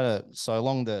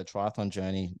along the triathlon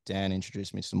journey, Dan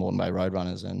introduced me to the Moreton Bay Road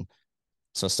Runners. And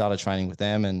so I started training with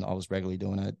them, and I was regularly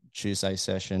doing a Tuesday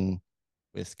session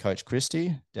with Coach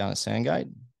Christie down at Sandgate.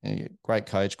 Great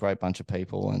coach, great bunch of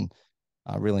people, and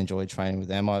I really enjoyed training with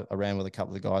them. I ran with a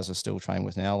couple of guys I still train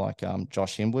with now, like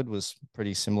Josh Himwood was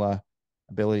pretty similar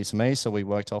ability to me. So we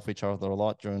worked off each other a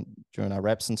lot during our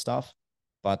reps and stuff.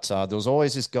 But there was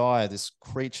always this guy, this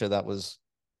creature that was,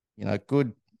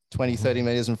 good 20, 30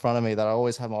 meters in front of me that I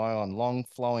always had my eye on. Long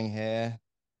flowing hair,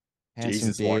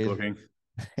 handsome beard. Looking.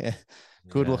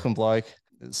 Good looking bloke,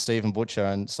 Stephen Butcher.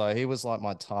 And so he was like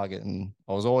my target. And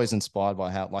I was always inspired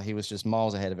by how he was just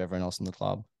miles ahead of everyone else in the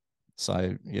club.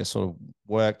 So sort of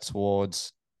worked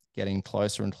towards getting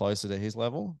closer and closer to his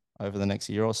level over the next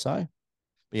year or so.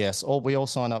 But yes, we all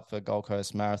signed up for Gold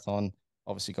Coast Marathon.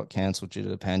 Obviously got cancelled due to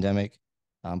the pandemic.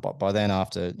 But by then,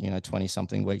 after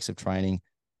 20-something weeks of training,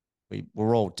 we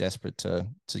were all desperate to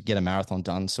get a marathon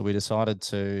done. So we decided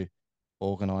to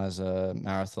organise a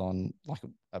marathon, like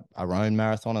our own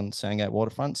marathon on Sandgate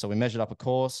waterfront. So we measured up a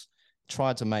course,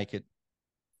 tried to make it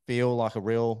feel like a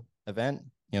real event.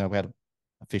 We had an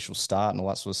official start and all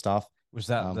that sort of stuff. Was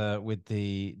that with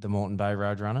the Moreton Bay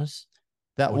Road Runners?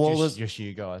 That was just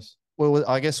you guys. Well,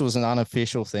 I guess it was an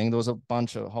unofficial thing. There was a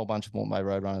whole bunch of Moreton Bay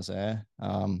Road Runners there.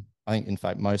 I think, in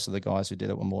fact, most of the guys who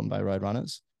did it were Moreton Bay Road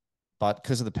Runners. But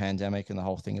because of the pandemic and the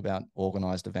whole thing about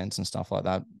organised events and stuff like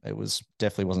that, it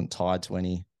definitely wasn't tied to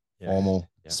any formal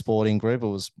sporting group. It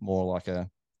was more like a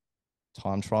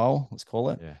time trial, let's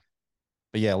call it. Yeah.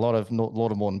 But yeah, a lot of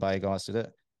Moreton Bay guys did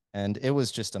it, and it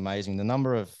was just amazing. The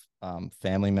number of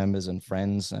family members and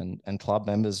friends and club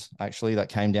members actually that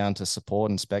came down to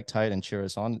support and spectate and cheer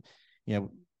us on.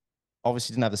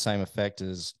 Obviously didn't have the same effect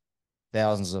as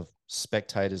thousands of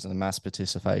spectators in a mass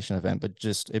participation event, but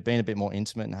just it being a bit more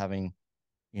intimate and having,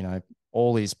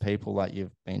 all these people that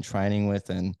you've been training with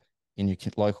and in your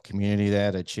local community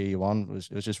there to cheer you on, it was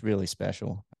just really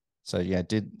special. So yeah,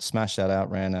 did smash that out,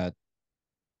 ran a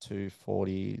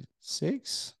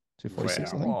 246, I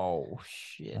think. Oh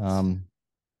shit. And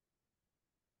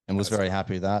was very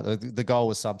happy with that. The goal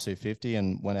was sub 250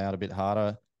 and went out a bit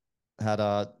harder.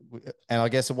 And I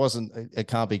guess it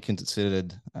can't be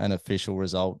considered an official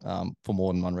result for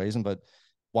more than one reason, but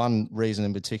one reason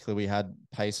in particular, we had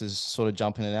pacers sort of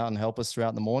jump in and out and help us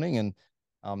throughout the morning. And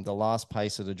the last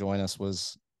pacer to join us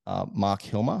was Mark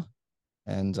Hilmer.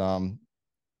 And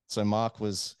so Mark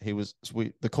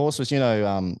the course was,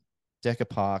 Decker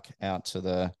Park out to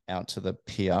the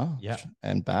pier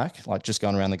and back, like just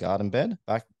going around the garden bed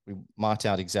back. We marked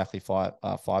out exactly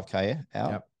 5K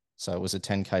out. Yep. So it was a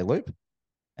 10K loop.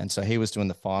 And so he was doing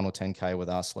the final 10K with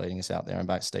us, leading us out there and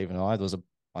back, Steve and I. There was a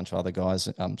bunch of other guys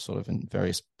sort of in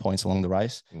various points along the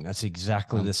race. That's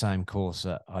exactly the same course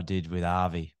that I did with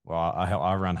Arvi. Well,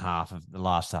 I ran the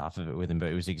last half of it with him, but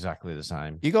it was exactly the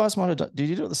same. You guys did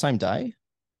you do it the same day?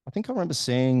 I think I remember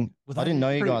seeing, I didn't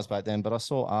know you guys back then, but I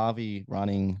saw Arvi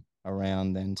running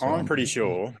around then too. I'm pretty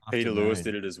sure Peter Lewis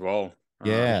did it as well.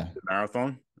 Yeah. The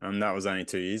marathon. That was only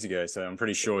 2 years ago. So I'm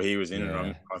pretty sure he was in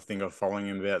it. I think I'm following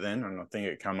him about then. And I think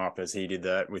it come up as he did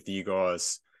that with you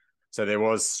guys. So there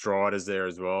was Striders there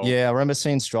as well. Yeah, I remember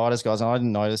seeing Striders guys. And I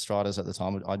didn't notice Striders at the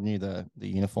time. I knew the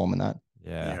uniform and that.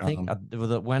 Yeah, Yeah. I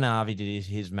think when Harvey did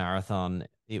his marathon,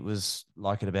 it was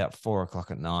like at about 4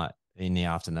 o'clock at night in the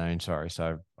afternoon. Sorry,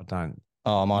 so I don't.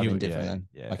 Oh, it might have You been different then.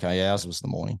 yeah. Okay, yeah, ours was the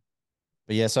morning.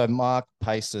 But yeah, so Mark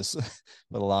paced us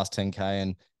for the last 10K,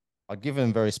 and I'd given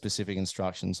him very specific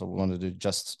instructions. So we wanted to do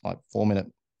just like 4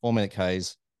 minute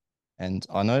Ks. And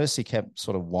I noticed he kept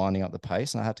sort of winding up the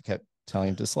pace, and I had to keep telling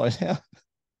him to slow down.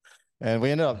 And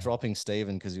we ended up dropping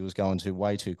Stephen because he was going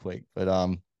way too quick.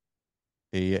 But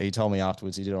he told me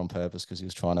afterwards he did it on purpose because he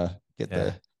was trying to get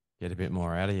get a bit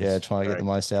more out of you. Yeah, trying to get the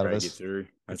most out of drag you us, through. which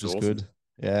That's was awesome. good.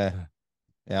 Yeah.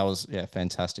 Yeah, it was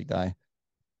fantastic day.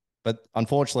 But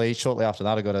unfortunately, shortly after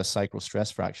that, I got a sacral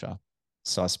stress fracture.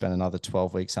 So I spent another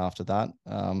 12 weeks after that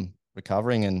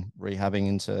recovering and rehabbing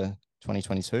into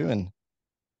 2022. And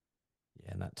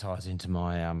Yeah, and that ties into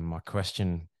my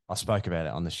question. I spoke about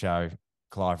it on the show.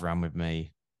 Clive ran with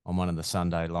me on one of the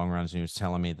Sunday long runs, and he was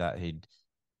telling me that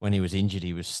when he was injured,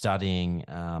 he was studying.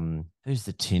 Who's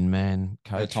the Tin Man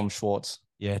coach? Tom Schwartz.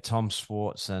 Yeah, Tom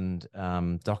Schwartz and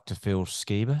Dr. Phil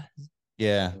Skiba.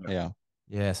 Yeah.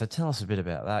 Yeah. So tell us a bit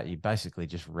about that. You basically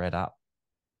just read up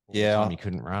all the Yeah. time you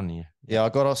couldn't run. Yeah, I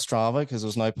got off Strava because there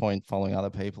was no point following other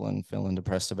people and feeling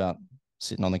depressed about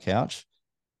sitting on the couch,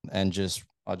 and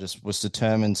I just was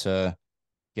determined to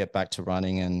get back to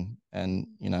running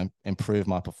and improve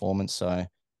my performance. So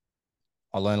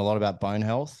I learned a lot about bone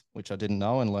health, which I didn't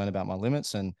know, and learn about my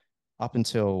limits. And up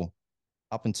until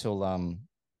the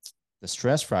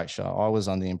stress fracture, I was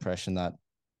under the impression that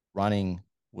running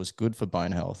was good for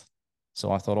bone health.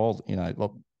 So I thought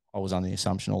I was under the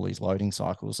assumption all these loading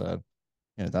cycles are,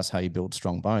 that's how you build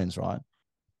strong bones, right?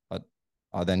 But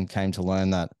I then came to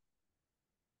learn that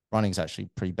running is actually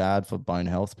pretty bad for bone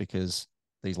health because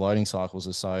these loading cycles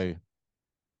are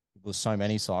there's so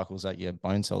many cycles that your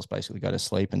bone cells basically go to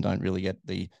sleep and don't really get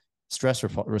the stress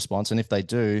response. And if they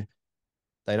do,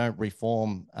 they don't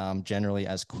reform generally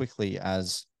as quickly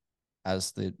as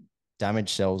the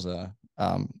damaged cells are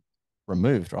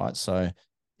removed, right? So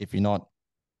if you're not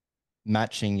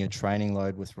matching your training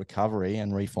load with recovery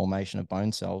and reformation of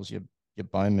bone cells, your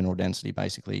bone mineral density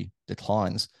basically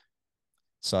declines.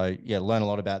 So yeah, learn a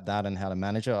lot about that and how to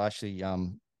manage it. I actually,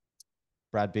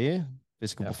 Brad Beer,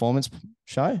 Physical Performance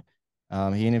Show,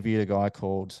 he interviewed a guy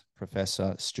called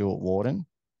Professor Stuart Warden,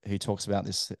 who talks about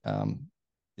this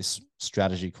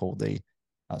strategy called the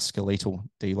skeletal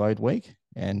deload week,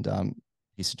 and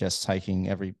he suggests taking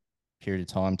every period of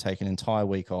time, take an entire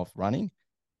week off running,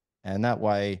 and that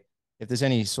way, if there's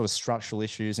any sort of structural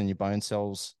issues in your bone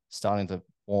cells starting to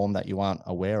form that you aren't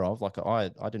aware of, like I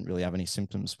didn't really have any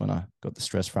symptoms when I got the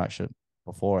stress fracture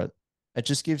before it. It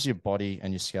just gives your body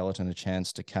and your skeleton a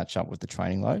chance to catch up with the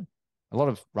training load. A lot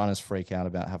of runners freak out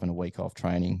about having a week off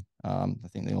training. I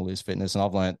think they'll lose fitness.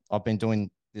 And I've been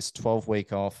doing this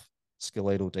 12-week off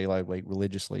skeletal deload week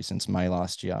religiously since May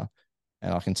last year.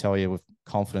 And I can tell you with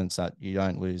confidence that you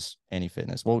don't lose any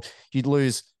fitness. Well, you'd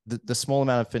lose the small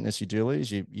amount of fitness you do lose,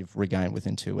 you've regained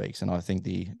within 2 weeks. And I think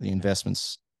the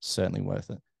investment's certainly worth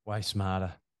it. Way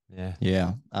smarter. Yeah.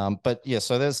 Yeah. But yeah,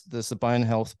 so there's the bone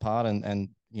health part and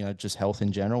just health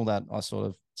in general that I sort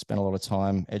of spent a lot of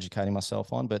time educating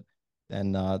myself on. But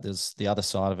then there's the other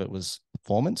side of it was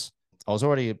performance. I was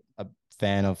already a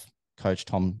fan of Coach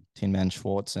Tom Tin Man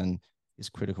Schwartz and his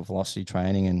critical velocity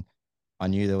training, and I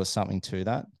knew there was something to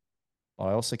that. But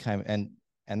I also came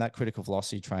and that critical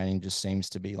velocity training just seems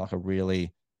to be like a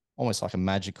really almost like a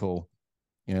magical,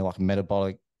 like a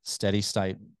metabolic steady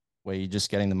state where you're just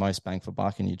getting the most bang for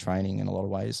buck in your training in a lot of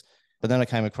ways. But then I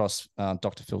came across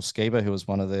Dr. Phil Skiba, who was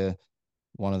one of the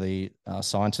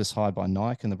scientists hired by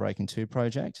Nike in the Breaking 2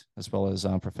 project, as well as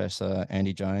Professor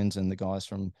Andy Jones and the guys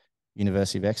from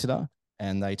University of Exeter.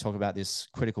 And they talk about this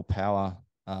critical power,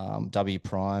 W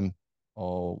prime,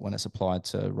 or when it's applied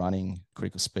to running,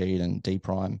 critical speed and D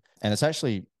prime. And it's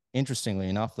actually, interestingly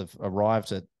enough, they've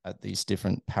arrived at these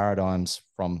different paradigms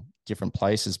from different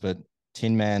places, but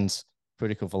Tin Man's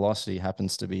critical velocity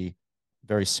happens to be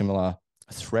very similar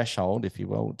threshold, if you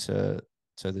will, to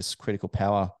this critical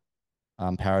power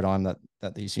paradigm that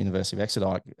these University of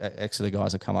Exeter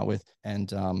guys have come up with. And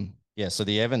so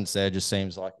the evidence there just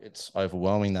seems like it's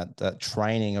overwhelming that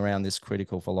training around this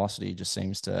critical velocity just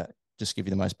seems to just give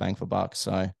you the most bang for buck.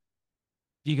 So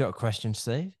You got a question,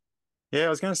 Steve? Yeah, I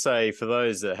was going to say, for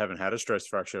those that haven't had a stress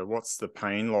fracture, what's the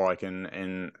pain like?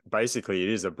 And basically, it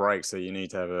is a break, so you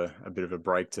need to have a bit of a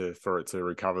break for it to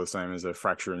recover, the same as a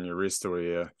fracture in your wrist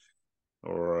or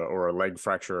a leg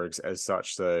fracture as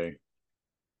such. So,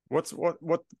 what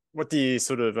do you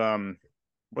sort of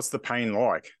what's the pain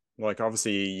like? Like,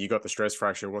 obviously, you got the stress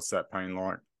fracture. What's that pain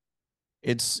like?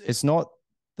 it's not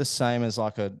the same as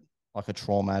like a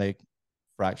traumatic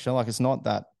fracture. Like, it's not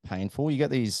that painful. You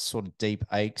get these sort of deep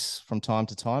aches from time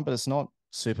to time, but it's not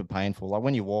super painful. Like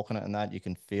when you walk on it and that, you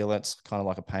can feel it. It's kind of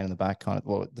like a pain in the back, kind of,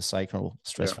 well, the sacral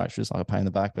stress fracture is like a pain in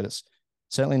the back, but it's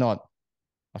certainly not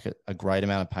like a great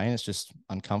amount of pain. It's just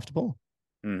uncomfortable.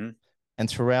 Mm-hmm. And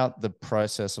throughout the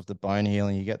process of the bone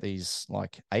healing, you get these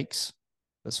like aches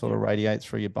that sort of radiate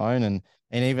through your bone. And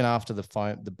even after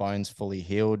the bone's fully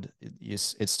healed,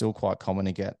 it's still quite common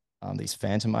to get these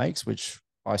phantom aches, which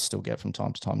I still get from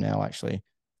time to time now, actually.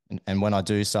 And when I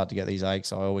do start to get these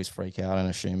aches, I always freak out and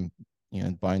assume,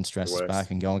 bone stress is back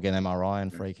and go and get an MRI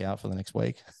and freak out for the next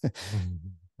week.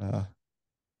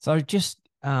 So just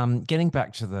getting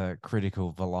back to the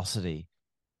critical velocity,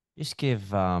 just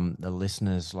give the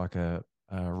listeners like a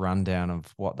rundown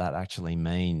of what that actually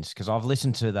means. Because I've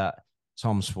listened to that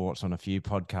Tom Swartz on a few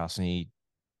podcasts and he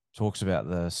talks about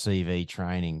the CV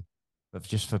training. But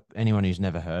just for anyone who's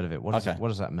never heard of it, what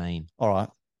does that mean? All right.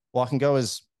 Well, I can go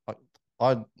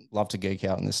I'd love to geek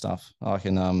out on this stuff. I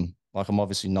can like I'm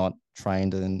obviously not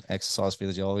trained in exercise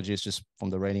physiology. It's just from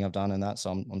the reading I've done and that.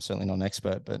 So I'm certainly not an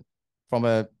expert. But from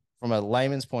a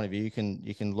layman's point of view, you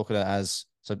can look at it as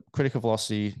critical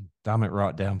velocity. Dumb it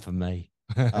right down for me.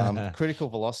 Critical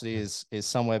velocity is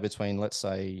somewhere between, let's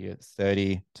say,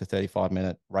 30 to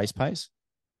 35-minute race pace.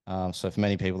 So for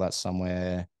many people, that's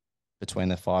somewhere between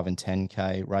the 5 and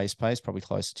 10K race pace, probably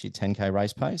closer to your 10K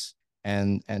race pace.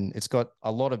 And it's got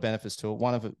a lot of benefits to it.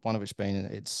 One of which being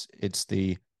it's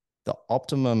the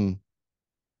optimum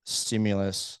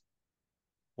stimulus,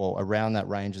 well, around that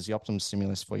range is the optimum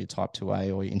stimulus for your type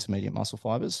 2A or your intermediate muscle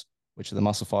fibers, which are the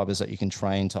muscle fibers that you can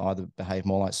train to either behave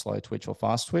more like slow twitch or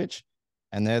fast twitch.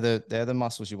 And they're the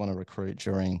muscles you want to recruit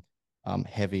during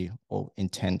heavy or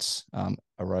intense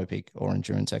aerobic or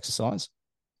endurance exercise.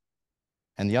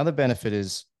 And the other benefit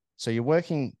is, so you're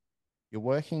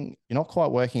not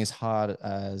quite working as hard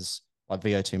as like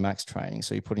VO2 max training.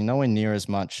 So you're putting nowhere near as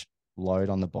much load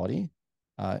on the body.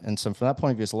 And so from that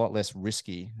point of view, it's a lot less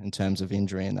risky in terms of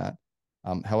injury in that.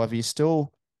 However, you're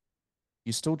still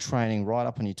training right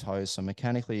up on your toes. So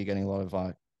mechanically, you're getting a lot of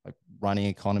like running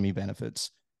economy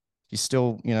benefits. You're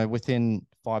still, within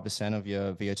 5% of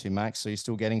your VO2 max. So you're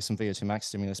still getting some VO2 max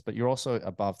stimulus, but you're also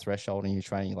above threshold and you're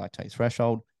training your lactate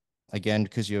threshold. Again,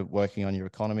 because you're working on your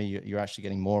economy, you're actually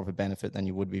getting more of a benefit than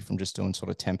you would be from just doing sort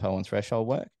of tempo and threshold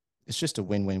work. It's just a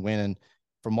win-win-win. And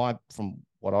from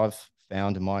what I've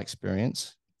found in my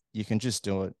experience, you can just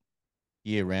do it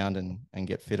year round and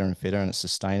get fitter and fitter, and it's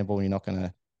sustainable. You're not going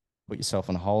to put yourself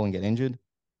in a hole and get injured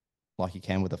like you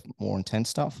can with the more intense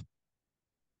stuff.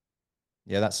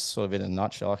 Yeah, that's sort of it in a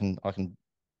nutshell. I can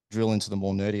drill into the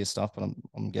more nerdier stuff, but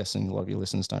I'm guessing a lot of your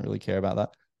listeners don't really care about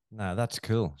that. No, that's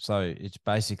cool. So it's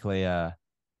basically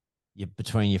you're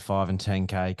between your 5 and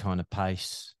 10K kind of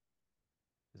pace.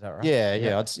 Is that right?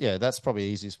 Yeah. That's probably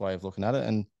the easiest way of looking at it.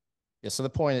 And yeah, so the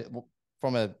point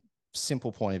from a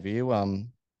simple point of view,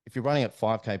 if you're running at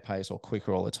 5K pace or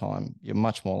quicker all the time, you're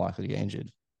much more likely to get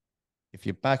injured. If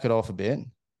you back it off a bit,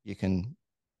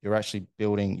 you're actually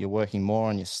you're working more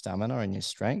on your stamina and your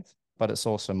strength, but it's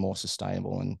also more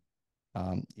sustainable,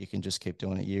 and you can just keep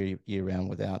doing it year round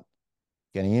without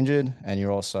getting injured. And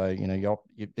you're also,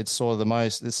 it's sort of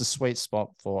it's a sweet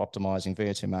spot for optimizing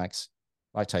VO2 max,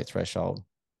 lactate threshold,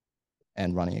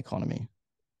 and running economy.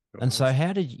 And so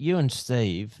how did you and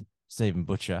Stephen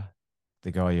Butcher,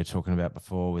 the guy you're talking about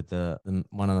before with the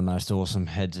one of the most awesome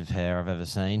heads of hair I've ever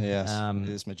seen. Yes, it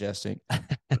is majestic.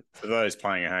 For those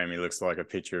playing at home, he looks like a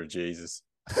picture of Jesus.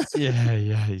 Yeah,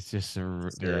 he's just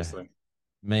seriously. Yeah.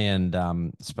 Me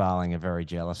and Sparling are very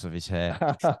jealous of his hair.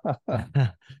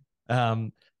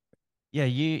 Yeah,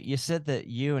 you said that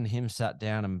you and him sat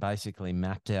down and basically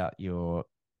mapped out your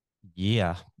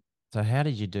year. So how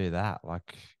did you do that?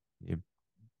 Like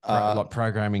like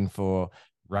programming for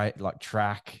like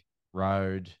track,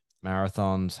 road,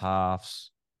 marathons,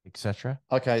 halves, etc.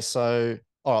 Okay, so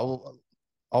all right, well,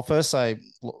 I'll first say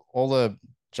all the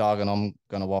jargon I'm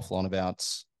going to waffle on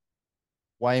about's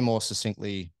way more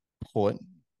succinctly put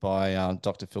by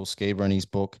Dr. Phil Schieber in his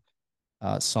book,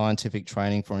 Scientific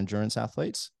Training for Endurance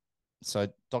Athletes. So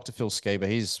Dr. Phil Schieber,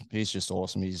 he's just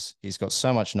awesome. He's got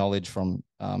so much knowledge from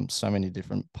so many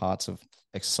different parts of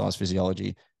exercise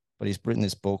physiology, but he's written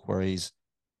this book where he's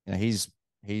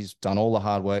done all the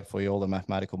hard work for you, all the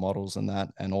mathematical models and that,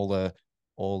 and all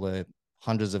the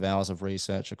hundreds of hours of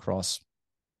research across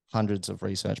hundreds of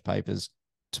research papers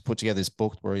to put together this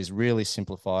book where he's really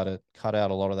simplified it, cut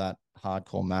out a lot of that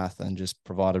hardcore math, and just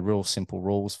provided real simple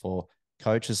rules for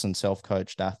coaches and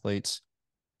self-coached athletes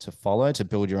to follow to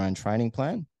build your own training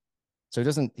plan. So he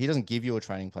doesn't give you a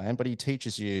training plan, but he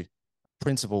teaches you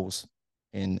principles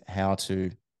in how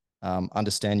to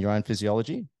understand your own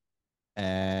physiology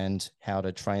and how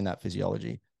to train that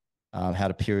physiology, how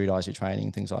to periodize your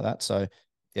training, things like that. So,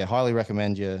 yeah, highly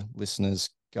recommend your listeners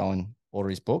go and order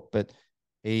his book. But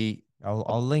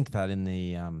I'll link that in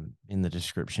the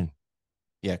description.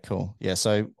 Yeah, cool. Yeah,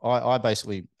 so I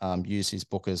basically use his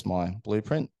book as my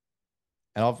blueprint,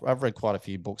 and I've read quite a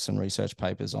few books and research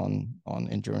papers on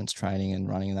endurance training and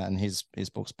running that, and his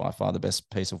book's by far the best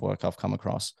piece of work I've come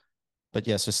across. But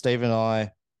yeah, so Steve and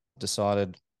I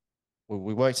decided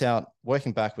we worked out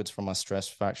working backwards from my stress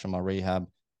fracture, my rehab,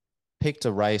 picked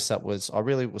a race that I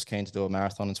really was keen to do a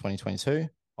marathon in 2022.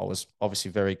 I was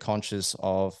obviously very conscious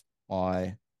of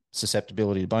my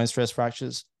susceptibility to bone stress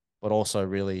fractures, but also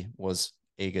really was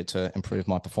eager to improve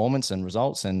my performance and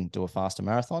results and do a faster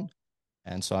marathon.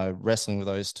 And so wrestling with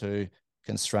those two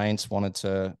constraints, wanted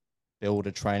to build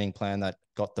a training plan that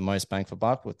got the most bang for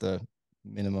buck with the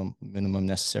minimum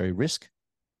necessary risk.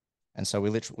 And so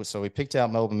we picked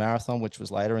out Melbourne Marathon, which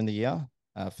was later in the year.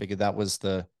 Figured that was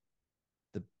the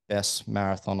best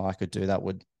marathon I could do that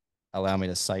would allow me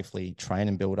to safely train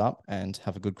and build up and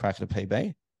have a good crack at a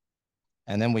PB.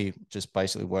 And then we just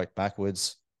basically worked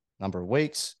backwards number of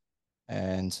weeks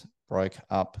and broke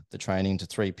up the training to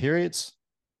 3 periods.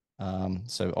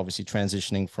 So obviously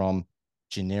transitioning from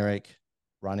generic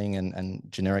running and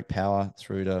generic power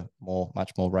through to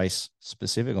much more race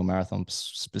specific or marathon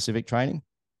specific training.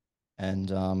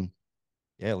 And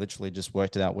literally just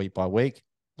worked it out week by week,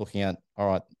 looking at, all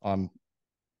right, I'm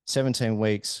 17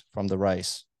 weeks from the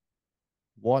race.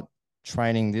 What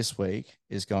training this week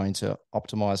is going to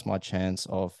optimize my chance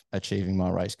of achieving my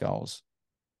race goals?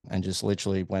 And just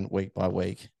literally went week by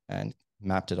week and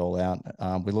mapped it all out.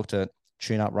 We looked at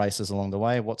tune-up races along the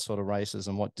way, what sort of races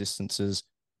and what distances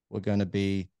were going to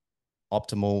be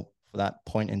optimal for that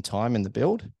point in time in the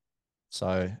build.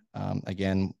 So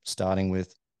again, starting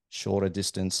with shorter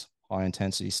distance, high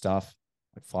intensity stuff,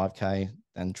 like 5K,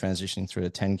 then transitioning through to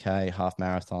 10K, half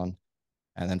marathon,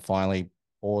 and then finally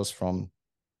pause from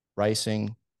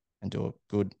racing and do a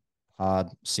good, hard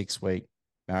 6-week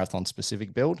marathon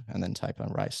specific build and then take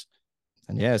on race.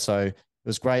 And yeah, so it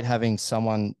was great having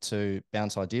someone to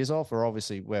bounce ideas off.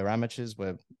 We're amateurs,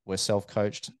 we're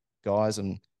self-coached guys,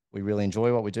 and we really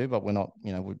enjoy what we do, but we're not,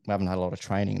 we haven't had a lot of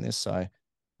training in this. So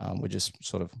we're just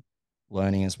sort of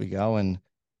learning as we go, and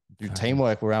through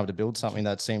teamwork, we're able to build something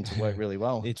that seemed to work really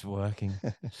well. It's working.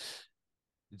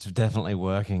 It's definitely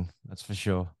working. That's for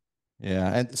sure.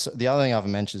 Yeah. And so the other thing I've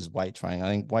mentioned is weight training. I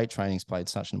think weight training's played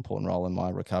such an important role in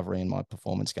my recovery and my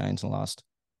performance gains in the last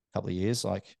couple of years.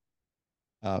 And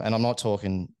I'm not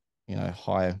talking,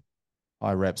 high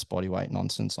reps, body weight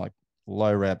nonsense, like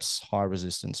low reps, high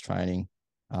resistance training,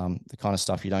 the kind of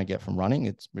stuff you don't get from running.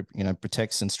 It's,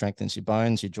 protects and strengthens your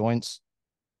bones, your joints,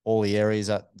 all the areas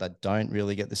that don't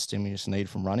really get the stimulus need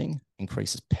from running,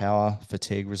 increases power,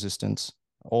 fatigue resistance,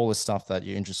 all the stuff that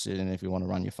you're interested in if you want to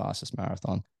run your fastest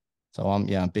marathon. So I'm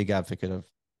a big advocate of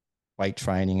weight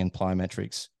training and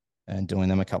plyometrics and doing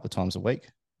them a couple of times a week.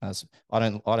 As I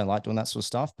don't like doing that sort of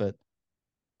stuff, but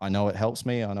I know it helps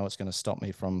me. I know it's going to stop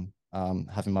me from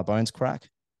having my bones crack,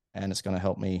 and it's going to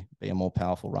help me be a more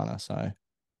powerful runner. So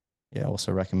yeah, I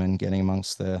also recommend getting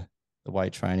amongst the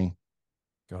weight training.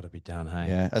 Got to be done, hey?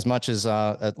 Yeah, as much as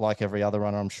like every other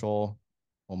runner, I'm sure,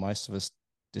 or most of us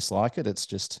dislike it. It's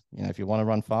just, if you want to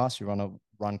run fast, you want to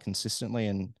run consistently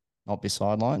and not be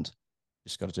sidelined, you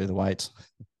just got to do the weights.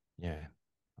 Yeah,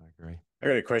 I agree. I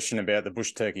got a question about the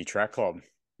Bush Turkey Track Club.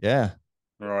 Yeah.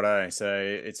 Righto. So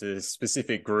it's a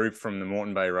specific group from the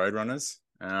Moreton Bay Roadrunners.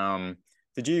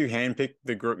 Did you handpick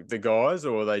the guys,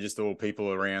 or are they just all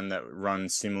people around that run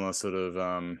similar sort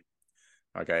of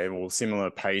similar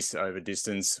pace over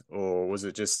distance, or was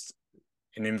it just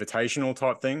an invitational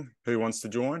type thing? Who wants to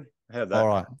join? How'd that, all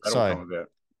right. that all come about?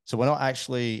 So we're not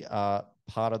actually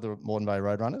part of the Moreton Bay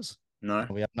Roadrunners. No.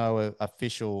 We have no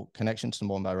official connection to the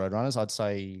Moreton Bay Roadrunners. Let's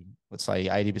say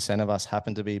 80% of us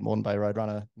happen to be Moreton Bay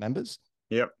Roadrunner members.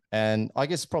 Yep. And I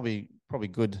guess probably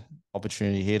good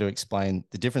opportunity here to explain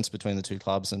the difference between the two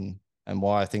clubs and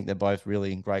why I think they're both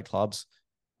really great clubs.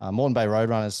 Moreton Bay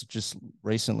Roadrunners just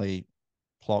recently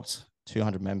clocked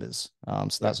 200 members.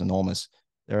 So that's enormous.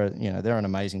 They're an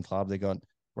amazing club. They've got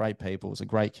great people. It's a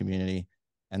great community,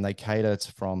 and they cater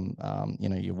to from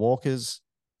your walkers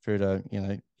through to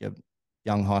your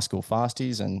young high school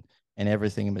fasties and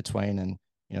everything in between. And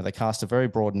they cast a very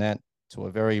broad net to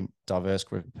a very diverse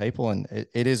group of people, and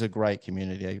it is a great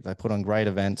community. They put on great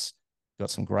events,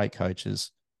 got some great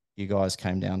coaches. You guys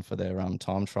came down for their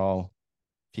time trial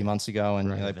a few months ago, and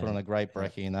they put on a great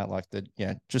brekkie and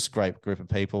that, just great group of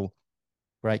people,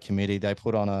 great committee. They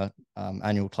put on a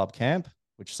annual club camp,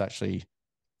 which is actually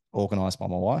organised by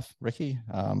my wife, Ricky.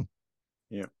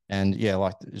 Yeah. And yeah,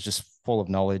 like it's just full of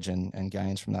knowledge and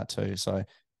gains from that too. So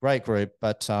great group.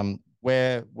 But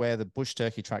where the Bush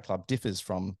Turkey Track Club differs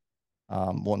from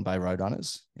Moreton Bay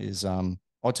Roadrunners is I'll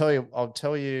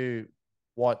tell you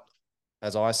what,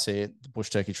 as I see it, the Bush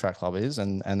Turkey Track Club is,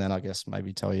 and then I guess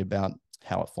maybe tell you about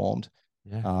how it formed.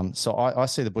 Yeah. So I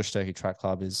see the Bush Turkey Track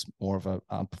Club is more of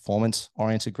a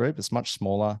performance-oriented group. It's much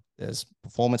smaller. There's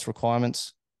performance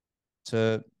requirements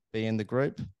to be in the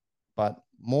group, but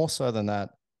more so than that,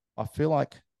 I feel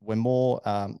like we're more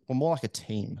like a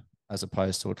team as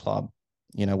opposed to a club.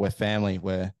 You know, we're family.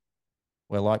 We're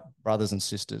like brothers and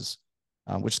sisters,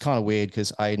 which is kind of weird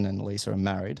because Aiden and Lisa are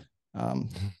married,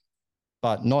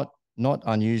 but not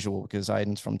unusual because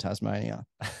Aiden's from Tasmania.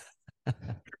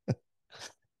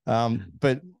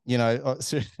 But you know,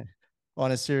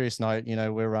 on a serious note, you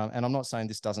know, we're and I'm not saying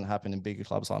this doesn't happen in bigger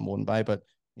clubs like Moreton Bay, but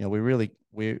you know, we're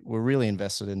really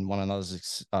invested in one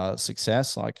another's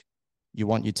success. Like, you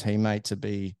want your teammate to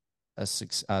be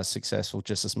successful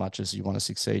just as much as you want to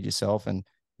succeed yourself, and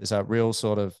there's that real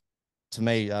sort of, to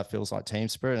me, feels like team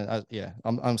spirit. And yeah,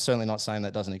 I'm certainly not saying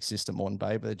that doesn't exist at Moreton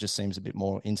Bay, but it just seems a bit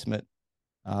more intimate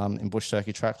in Bush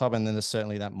Turkey Track Club, and then there's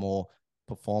certainly that more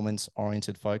performance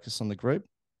oriented focus on the group.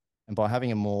 And by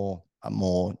having a more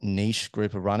niche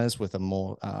group of runners with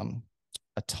a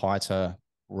tighter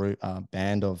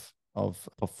band of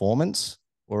performance,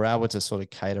 we're able to sort of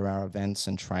cater our events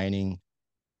and training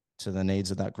to the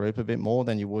needs of that group a bit more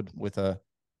than you would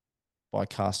by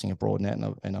casting a broad net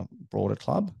in a broader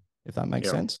club, if that makes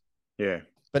sense. Yeah.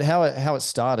 But how it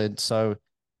started, so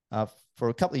for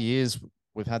a couple of years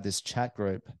we've had this chat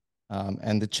group,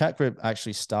 and the chat group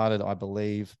actually started, I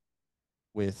believe,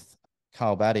 with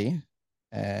Carl Batty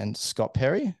and Scott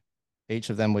Perry. Each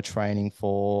of them were training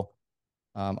for,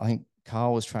 I think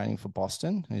Carl was training for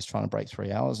Boston. He's trying to break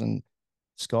 3 hours, and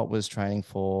Scott was training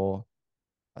for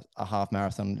a half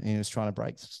marathon. He was trying to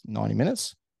break 90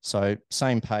 minutes. So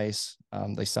same pace.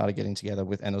 They started getting together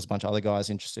and there was a bunch of other guys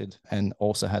interested and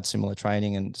also had similar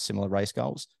training and similar race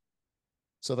goals.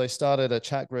 So they started a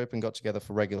chat group and got together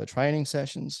for regular training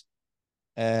sessions,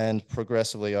 and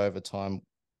progressively over time,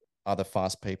 other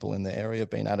fast people in the area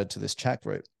have been added to this chat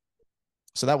group.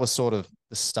 So that was sort of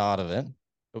the start of it.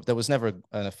 There was never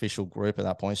an official group at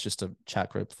that point. It's just a chat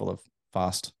group full of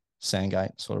fast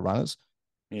Sandgate sort of runners.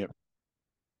 Yep.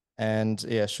 And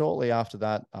yeah, shortly after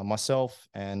that, myself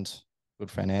and good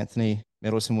friend Anthony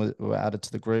Middleton were added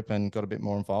to the group and got a bit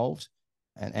more involved.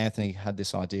 And Anthony had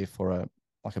this idea for a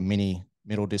mini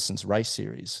middle distance race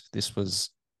series. This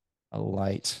was a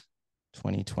late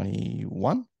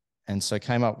 2021. And so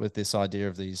came up with this idea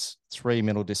of these 3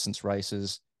 middle distance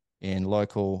races in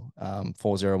local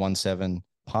 4017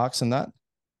 parks and that.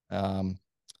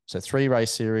 So 3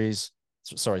 race events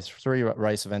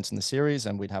in the series,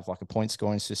 and we'd have like a point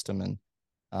scoring system and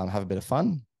have a bit of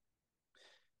fun.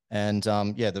 And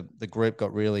yeah, the group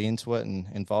got really into it and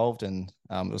involved, and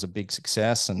it was a big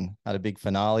success and had a big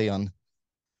finale on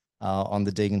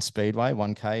the Deagon Speedway,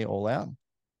 1K all out.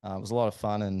 It was a lot of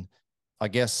fun, and I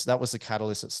guess that was the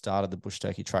catalyst that started the Bush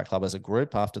Turkey Track Club as a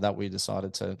group. After that, we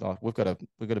decided to we've got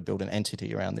to build an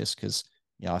entity around this, because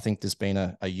you know, I think there's been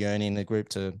a yearning in the group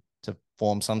to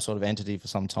form some sort of entity for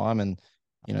some time, and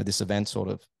you know, this event sort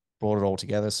of brought it all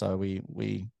together. So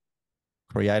we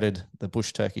created the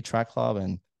Bush Turkey Track Club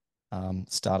and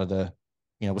started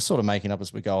we're sort of making up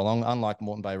as we go along. Unlike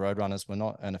Moreton Bay Roadrunners, we're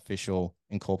not an official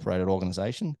incorporated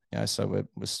organization, you know, so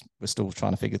we're still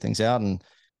trying to figure things out. And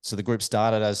so the group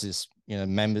started as this, you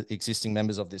know, existing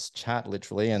members of this chat,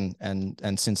 literally,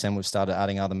 and since then we've started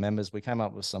adding other members. We came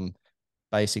up with some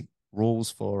basic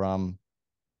rules for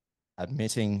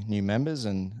admitting new members,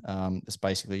 and it's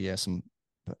basically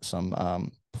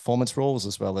some performance rules,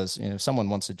 as well as, you know, if someone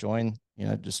wants to join, you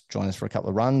know, just join us for a couple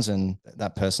of runs, and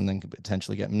that person then could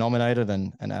potentially get nominated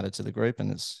and added to the group,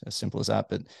 and it's as simple as that.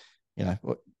 But you know,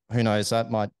 who knows, that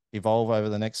might evolve over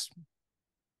the next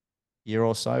year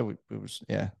or so.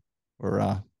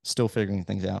 We're still figuring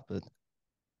things out, but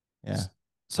yeah.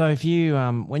 So if you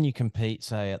when you compete,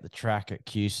 say at the track at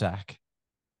Cusack,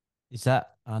 is that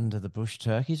under the Bush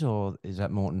Turkeys or is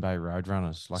that Moreton Bay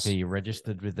Roadrunners? Like, are you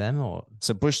registered with them or?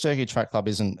 So Bush Turkey Track Club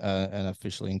isn't an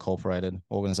officially incorporated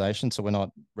organization, so we're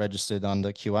not registered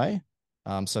under QA.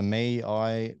 So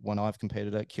when I've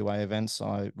competed at QA events,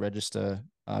 I register,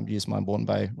 use my Moreton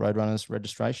Bay Roadrunners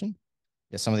registration.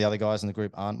 Yeah, some of the other guys in the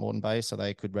group aren't Moreton Bay, so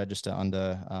they could register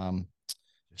under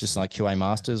just like QA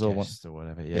Masters or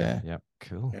whatever. Yeah.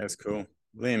 Cool. Yeah, that's cool.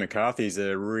 Liam McCarthy's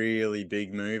a really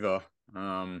big mover.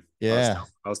 Yeah,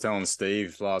 I was telling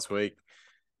Steve last week,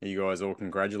 you guys all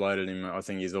congratulated him. I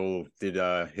think he's all did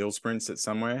hill sprints at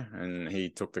somewhere, and he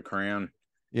took the crown.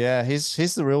 Yeah, he's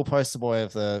the real poster boy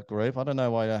of the group. I don't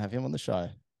know why you don't have him on the show.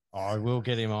 I will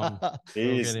get him on.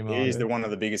 He's the one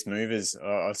of the biggest movers.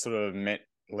 I sort of met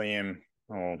Liam,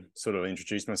 or sort of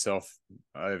introduced myself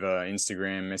over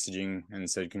Instagram messaging and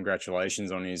said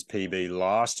congratulations on his PB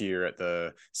last year at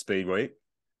the Speed Week.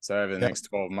 So over the next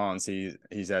 12 months,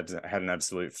 he's had an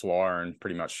absolute flyer and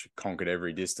pretty much conquered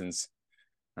every distance.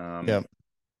 Yeah.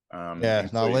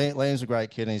 No, Liam's a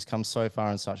great kid and he's come so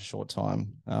far in such a short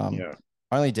time.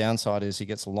 Only downside is he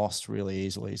gets lost really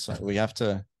easily. So we have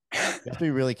to be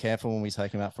really careful when we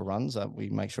take him out for runs that we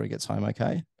make sure he gets home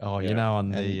okay. Oh, you know, on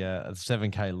the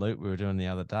 7K loop we were doing the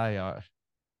other day,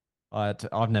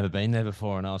 I've never been there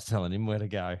before, and I was telling him where to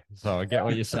go. So I get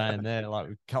what you're saying there. Like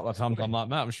a couple of times, I'm like,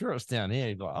 mate, I'm sure it's down here.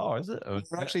 He's like, oh, is it?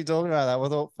 We're actually talking about that. We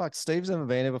thought, fuck, Steve's never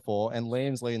been here before, and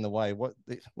Liam's leading the way. We're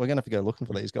gonna have to go looking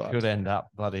for these guys. Could end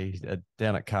up bloody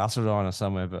down at Castledine or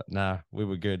somewhere, but no, we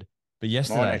were good. But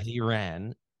yesterday he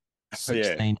ran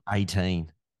 16:18.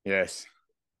 Yes,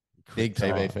 big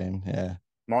PB for him. Yeah.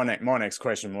 My next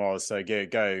question was, so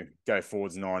go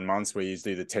forwards 9 months where you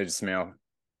do the Ted Smell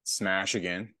smash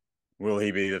again. Will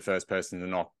he be the first person to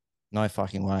knock? No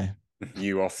fucking way.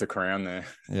 You off the crown there.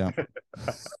 Yeah.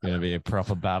 It's going to be a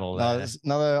proper battle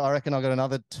there. I reckon I've got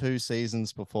another 2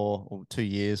 seasons before, or 2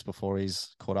 years before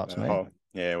he's caught up to me.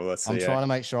 Yeah, well, I'm trying to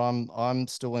make sure I'm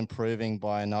still improving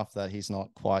by enough that he's not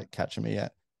quite catching me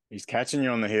yet. He's catching you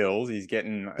on the hills. He's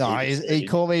getting. No, he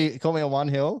caught me on one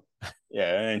hill.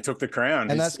 Yeah, and took the crown.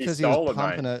 And that's because he was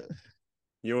pumping it.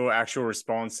 Your actual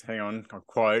response, hang on, I'll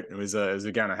quote, is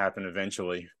it going to happen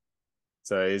eventually?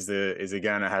 So is it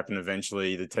going to happen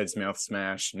eventually, the Ted Smith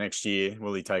smash next year?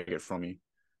 Will he take it from you?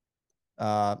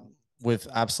 With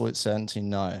absolute certainty,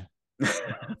 no.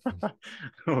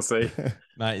 We'll see.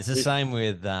 Mate, it's the same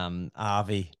with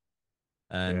Arvi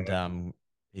and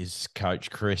his coach,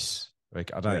 Chris. I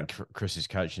don't think Chris is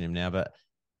coaching him now, but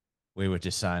we were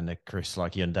just saying to Chris,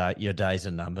 like, your days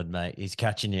are numbered, mate. He's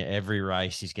catching you every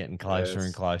race. He's getting closer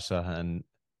and closer, and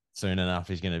soon enough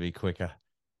he's going to be quicker.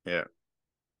 Yeah.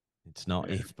 It's not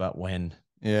if, but when.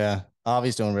 Yeah.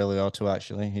 Arvi's doing really well too,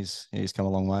 actually. He's come a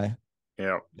long way.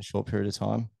 Yeah. In a short period of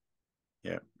time.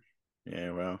 Yeah. Yeah,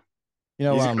 well. You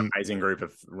know, he's an amazing group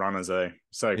of runners,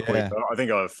 so quick. I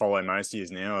think I follow most of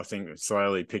his now. I think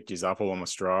slowly picked his up all on my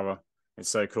Strava. It's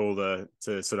so cool to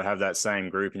sort of have that same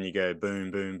group and you go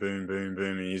boom, boom, boom, boom,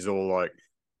 boom, and he's all like,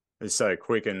 it's so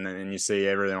quick, and you see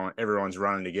everyone's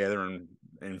running together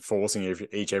and forcing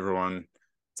everyone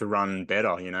to run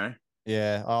better, you know?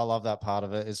 Yeah, I love that part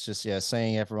of it. It's just,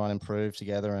 seeing everyone improve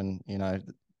together and, you know,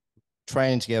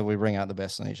 training together, we bring out the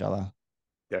best in each other.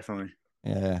 Definitely.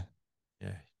 Yeah.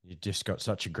 Yeah. You just got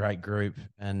such a great group,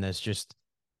 and there's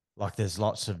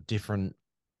lots of different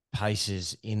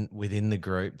paces within the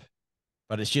group,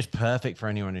 but it's just perfect for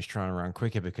anyone who's trying to run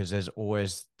quicker because there's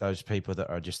always those people that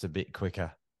are just a bit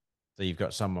quicker. So you've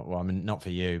got someone, well, I mean, not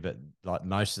for you, but like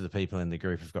most of the people in the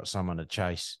group have got someone to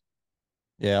chase.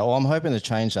 Yeah, well, I'm hoping to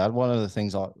change that. One of the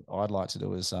things I'd like to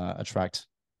do is attract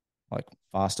like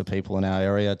faster people in our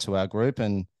area to our group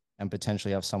and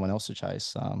potentially have someone else to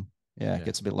chase. It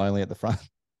gets a bit lonely at the front.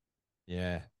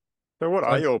 Yeah. So what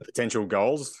are your potential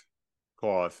goals,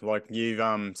 Clive? Like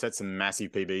you've set some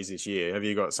massive PBs this year. Have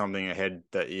you got something ahead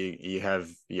that you have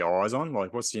your eyes on?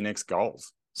 Like what's your next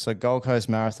goals? So Gold Coast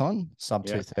Marathon, sub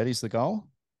 230 is the goal.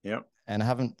 Yep. And I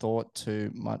haven't thought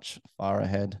too much far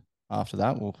ahead after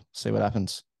that. We'll see what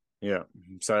happens. Yeah.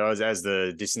 So as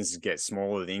the distances get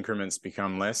smaller, the increments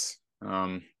become less.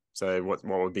 So what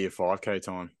would be a 5K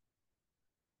time?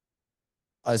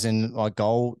 As in my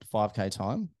goal 5K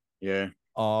time? Yeah.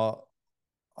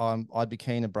 I'd be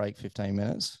keen to break 15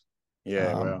 minutes.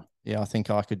 Yeah, wow. Yeah, I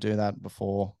think I could do that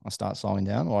before I start slowing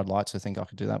down, or I'd like to think I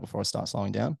could do that before I start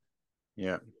slowing down.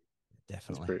 Yeah.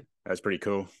 Definitely. That's pretty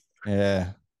cool.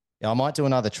 Yeah. Yeah, I might do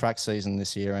another track season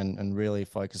this year and really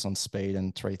focus on speed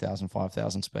and 3,000,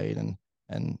 5,000 speed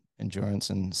and endurance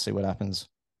and see what happens.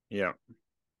 Yeah.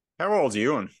 How old's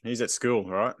Ewan? He's at school,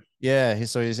 right? Yeah,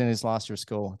 he's in his last year of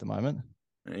school at the moment.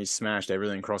 And he smashed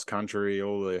everything cross country,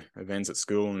 all the events at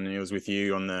school, and he was with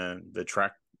you on the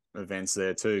track events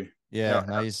there too.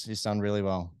 Yeah, he's done really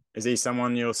well. Is he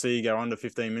someone you'll see go under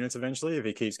 15 minutes eventually if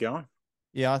he keeps going?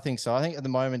 Yeah, I think so. I think at the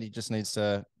moment he just needs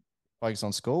to focus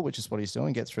on school, which is what he's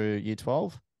doing, get through year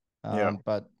 12.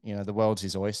 But you know, the world's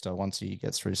his oyster. Once he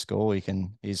gets through school,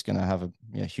 he's going to have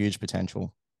a huge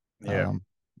potential. Yeah.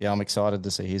 I'm excited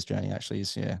to see his journey. Actually,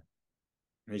 he's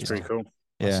pretty cool.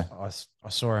 Yeah, I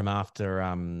saw him after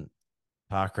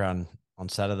parkrun on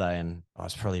Saturday, and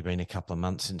it's probably been a couple of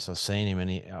months since I've seen him,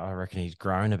 and I reckon he's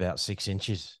grown about 6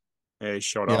 inches. Yeah, he's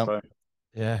shot Yep. up.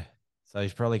 Yeah, so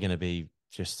he's probably going to be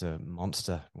just a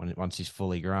monster once he's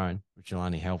fully grown, which will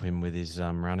only help him with his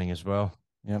running as well.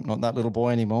 Yep, not that little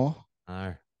boy anymore.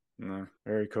 No,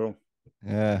 very cool.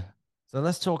 Yeah. So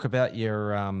let's talk about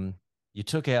your you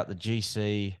took out the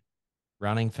GC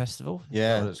running festival. Is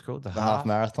that what it's called? The half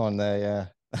marathon there. Yeah.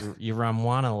 You run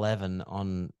 1:11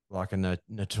 on like a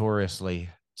notoriously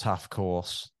tough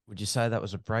course. Would you say that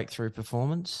was a breakthrough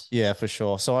performance? Yeah, for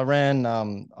sure. So I ran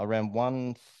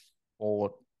 114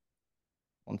 or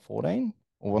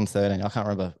 113. I can't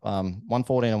remember.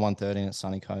 114 and 113 at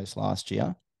Sunny Coast last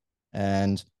year.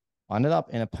 And I ended up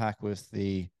in a pack with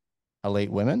the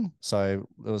elite women. So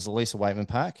it was the Lisa Waitman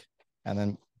pack, and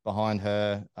then behind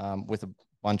her with a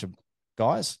bunch of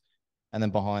guys, and then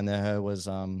behind her was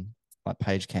like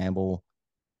Paige Campbell.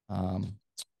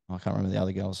 I can't remember the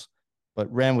other girls,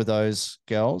 but ran with those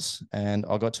girls, and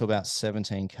I got to about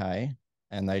 17K,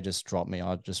 and they just dropped me.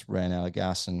 I just ran out of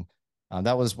gas, and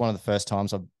that was one of the first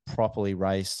times I properly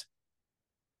raced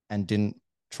and didn't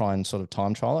try and sort of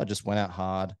time trial. I just went out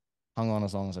hard, hung on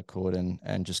as long as I could,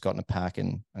 and just got in a pack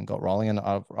and got rolling. And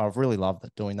I've really loved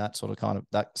doing that sort of kind of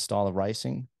that style of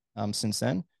racing since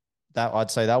then. That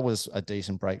I'd say that was a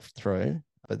decent breakthrough.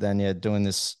 But then doing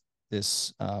this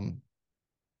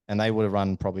and they would have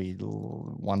run probably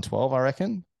 112, I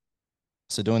reckon.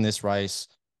 So doing this race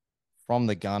from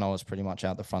the gun, I was pretty much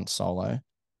out the front solo,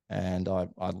 and I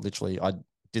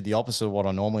did the opposite of what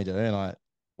I normally do, and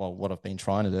what I've been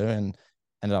trying to do, and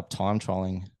ended up time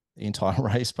trialing the entire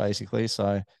race basically.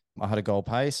 So I had a goal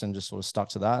pace and just sort of stuck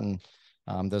to that. And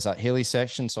there's that hilly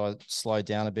section, so I slowed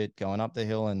down a bit going up the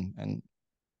hill and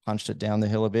punched it down the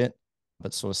hill a bit,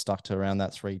 but sort of stuck to around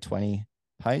that 320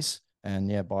 pace. And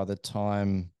yeah, by the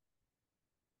time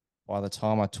I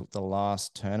took the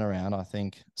last turnaround, I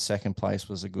think second place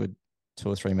was a good 2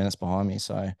 or 3 minutes behind me.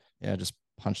 So yeah, just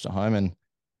punched it home and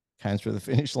came through the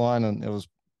finish line, and it was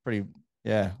pretty,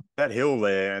 yeah. That hill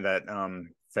there, that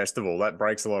festival, that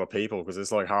breaks a lot of people because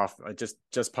it's like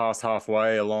just past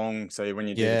halfway along. So when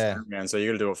you do the turnaround, so you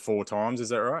got to do it 4 times. Is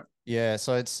that right? Yeah.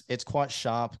 So it's quite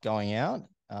sharp going out.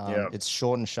 It's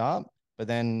short and sharp, but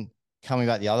then coming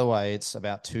back the other way, it's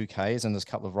about 2Ks and there's a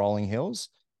couple of rolling hills.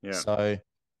 Yeah. So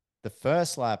the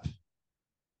first lap,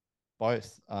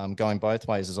 going both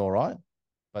ways is all right,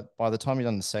 but by the time you've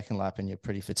done the second lap and you're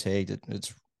pretty fatigued,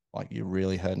 it's like you're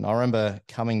really hurting. I remember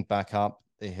coming back up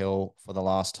the hill for the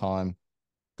last time,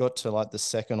 got to like the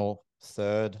second or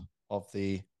third of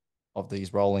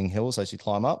these rolling hills as you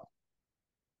climb up.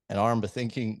 And I remember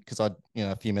thinking, because a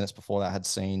few minutes before that, I had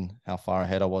seen how far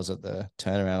ahead I was at the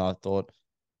turnaround. I thought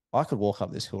I could walk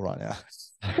up this hill right now.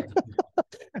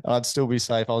 I'd still be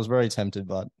safe. I was very tempted,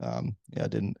 but I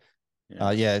didn't.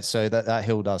 So that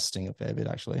hill does sting a fair bit,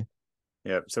 actually.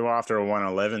 Yeah. So after a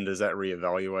 1:11, does that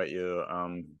reevaluate your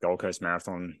Gold Coast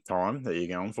Marathon time that you're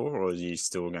going for, or are you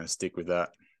still going to stick with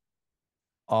that?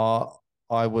 I've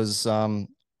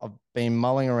been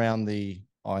mulling around the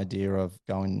idea of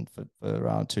going for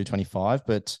 225,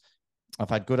 but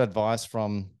I've had good advice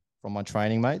from my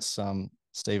training mates,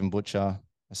 Stephen Butcher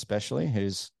especially,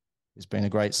 who's been a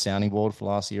great sounding board for the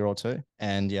last year or two.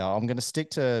 And yeah, I'm going to stick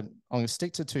to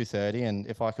 230, and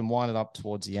if I can wind it up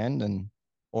towards the end,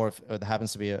 or if it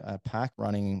happens to be a pack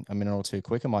running a minute or two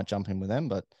quick, I might jump in with them.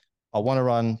 But I want to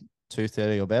run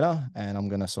 230 or better, and I'm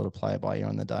going to sort of play it by ear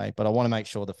on the day. But I want to make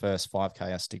sure the first 5K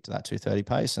I stick to that 230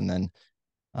 pace, and then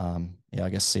I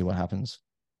guess see what happens.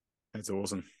 That's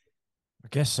awesome. I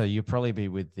guess so. You'll probably be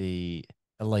with the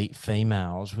elite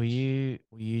females. Will you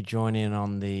join in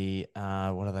on the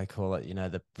what do they call it?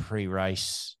 The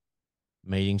pre-race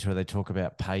meetings where they talk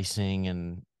about pacing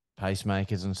and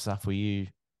pacemakers and stuff. Will you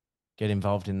get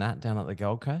involved in that down at the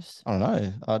Gold Coast? I don't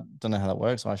know. I don't know how that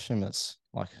works. I assume it's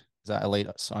like, is that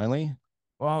elites only?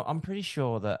 Well, I'm pretty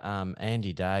sure that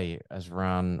Andy Day has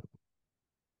run.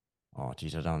 Oh,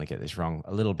 geez, I don't want to get this wrong.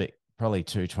 A little bit, probably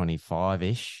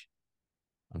 225-ish.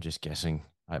 I'm just guessing.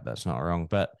 I hope that's not wrong,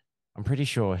 but I'm pretty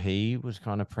sure he was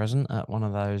kind of present at one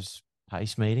of those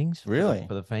pace meetings. Really?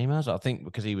 For the females. I think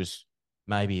because he was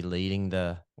maybe leading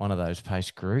one of those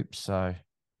pace groups. So,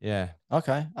 yeah.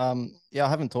 Okay. I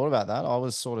haven't thought about that. I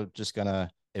was sort of just going to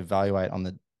evaluate on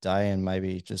the day and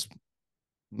maybe just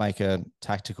make a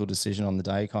tactical decision on the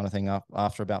day kind of thing up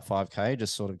after about 5K,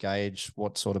 just sort of gauge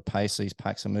what sort of pace these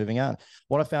packs are moving at.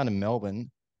 What I found in Melbourne,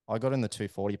 I got in the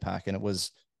 240 pack, and it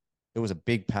was a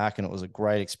big pack, and it was a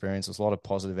great experience. There's a lot of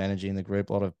positive energy in the group,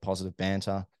 a lot of positive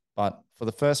banter. But for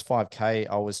the first 5K,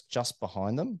 I was just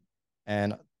behind them,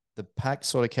 and the pack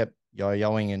sort of kept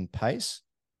yo-yoing in pace.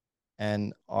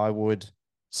 And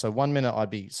so 1 minute I'd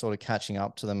be sort of catching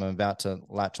up to them and about to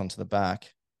latch onto the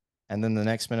back. And then the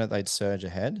next minute they'd surge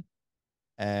ahead.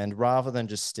 And rather than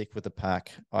just stick with the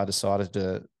pack, I decided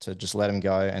to just let them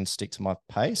go and stick to my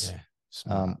pace. Yeah,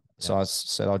 smart. So I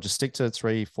said I'll just stick to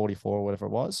 3:44 or whatever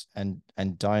it was, and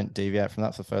don't deviate from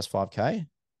that for the first 5K,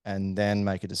 and then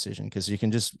make a decision, because you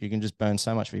can just burn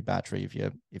so much of your battery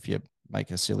if you make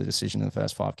a silly decision in the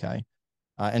first 5K.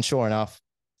 And sure enough,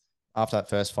 after that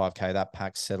first 5K, that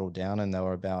pack settled down and they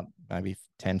were about maybe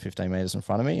 10, 15 meters in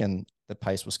front of me, and the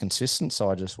pace was consistent. So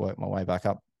I just worked my way back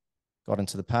up, got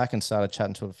into the pack and started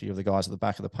chatting to a few of the guys at the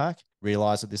back of the pack,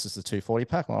 realized that this is the 240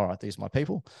 pack. Well, all right, these are my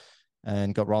people,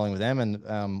 and got rolling with them.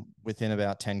 And within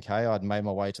about 10K, I'd made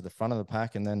my way to the front of the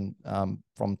pack. And then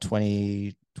from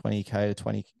 20K to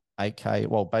 28K,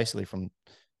 well, basically from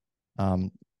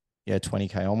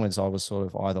 20K onwards, I was sort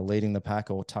of either leading the pack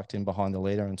or tucked in behind the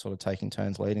leader and sort of taking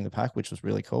turns leading the pack, which was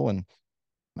really cool. And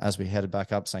as we headed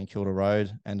back up St Kilda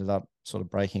Road, ended up sort of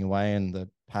breaking away, and the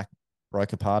pack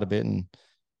broke apart a bit and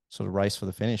sort of raced for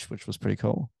the finish, which was pretty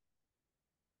cool.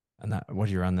 And what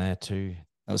did you run there too?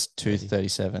 That was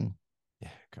 2:37. Yeah,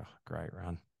 God, great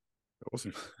run.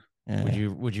 Awesome. Yeah.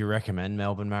 Would you recommend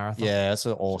Melbourne Marathon? Yeah, it's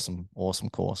an awesome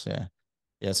course. Yeah.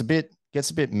 Gets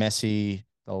a bit messy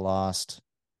the last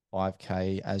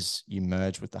 5K as you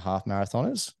merge with the half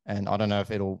marathoners. And I don't know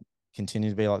if it'll continue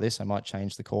to be like this. I might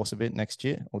change the course a bit next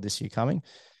year or this year coming,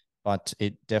 but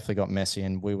it definitely got messy,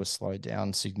 and we were slowed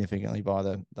down significantly by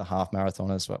the half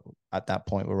marathoners. But at that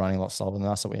point, we're running a lot slower than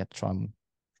us, so we had to try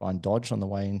and dodge on the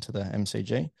way into the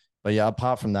MCG. But yeah,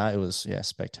 apart from that, it was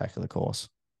spectacular course.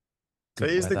 So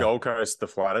is the Gold Coast the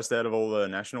flattest out of all the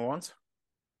national ones?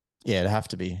 Yeah, it'd have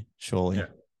to be, surely. Yeah.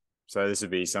 So this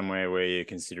would be somewhere where you're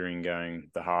considering going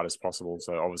the hardest possible.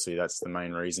 So obviously that's the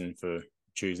main reason for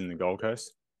choosing the Gold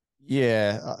Coast.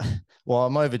 Yeah. Well,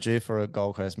 I'm overdue for a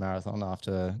Gold Coast marathon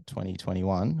after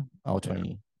 2021 or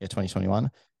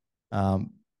 2021. But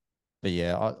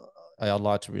yeah, I'd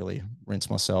like to really rinse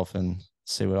myself and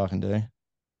see what I can do.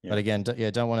 Yeah. But again,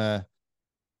 don't want to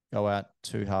go out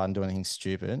too hard and do anything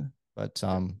stupid. But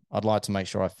I'd like to make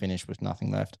sure I finish with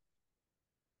nothing left.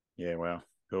 Yeah, wow,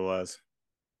 cool as.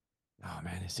 Oh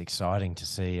man, it's exciting to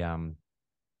see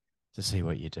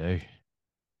what you do.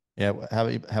 Yeah, how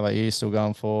about you? Still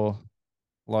going for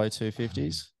low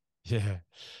 250s? Yeah,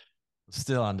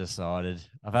 still undecided.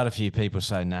 I've had a few people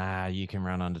say, "Nah, you can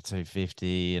run under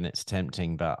 250," and it's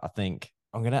tempting. But I think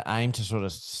I'm going to aim to sort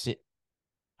of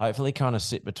hopefully kind of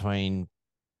sit between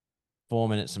 4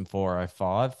 minutes and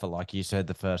 4:05 for, like you said,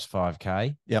 the first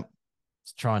 5K. Yep.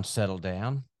 Let's try and settle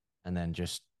down, and then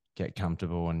just get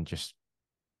comfortable and just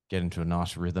get into a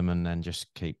nice rhythm, and then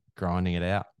just keep grinding it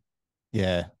out.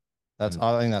 Yeah, I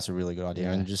think that's a really good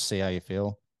idea, and just see how you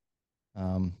feel.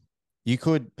 You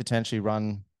could potentially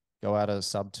go at a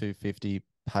sub 250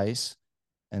 pace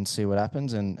and see what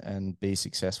happens and be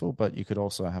successful, but you could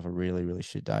also have a really, really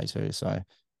shit day too. So,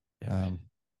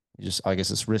 I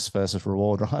guess it's risk versus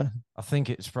reward, right? I think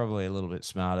it's probably a little bit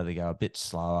smarter to go a bit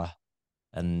slower,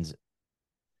 and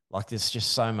like there's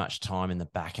just so much time in the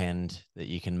back end that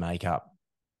you can make up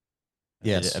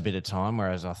a bit of time.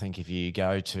 Whereas I think if you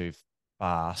go too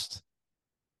fast,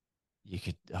 you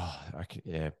could,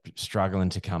 struggling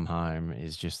to come home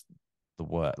is just the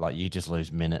work. Like you just lose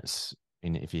minutes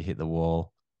if you hit the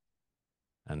wall.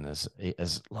 And it's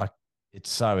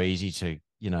so easy to,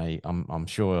 I'm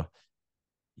sure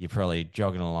you're probably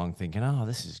jogging along thinking, oh,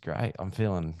 this is great, I'm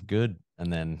feeling good.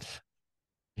 And then,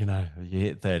 you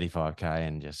hit 35K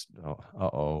and just,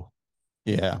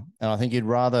 Yeah. And I think you'd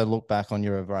rather look back on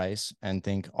your race and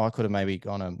think, I could have maybe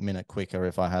gone a minute quicker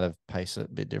if I had to pace it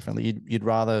a bit differently. You'd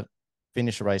rather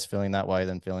finish a race feeling that way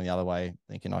than feeling the other way,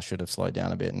 thinking I should have slowed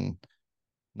down a bit and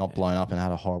not blown up and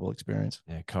had a horrible experience.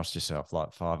 Yeah, cost yourself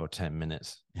like 5 or 10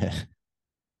 minutes. Yeah.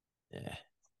 Yeah.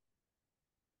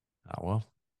 Oh, well,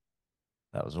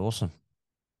 that was awesome.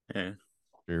 Yeah. Do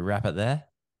we wrap it there?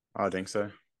 I think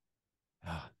so.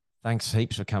 Oh, thanks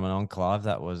heaps for coming on, Clive.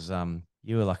 That was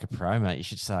you were like a pro, mate. You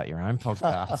should start your own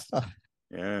podcast.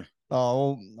 Yeah.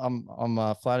 Oh, well,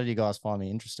 I'm flattered you guys find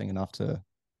me interesting enough to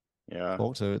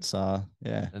talk to. It's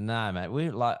yeah. No,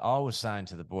 mate. I was saying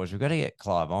to the boys, we've got to get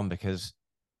Clive on because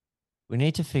we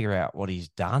need to figure out what he's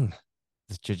done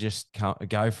to just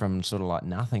go from sort of like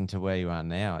nothing to where you are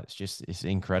now. It's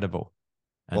incredible.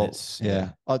 And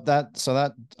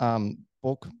that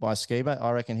book by Skiba,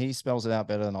 I reckon he spells it out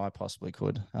better than I possibly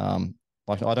could.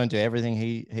 Like I don't do everything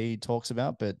he talks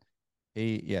about, but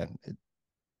if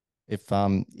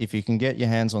you can get your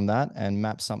hands on that and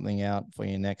map something out for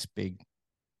your next big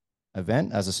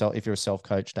event if you're a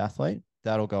self-coached athlete,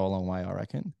 that'll go a long way, I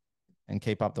reckon. and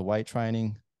keep up the weight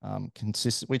training.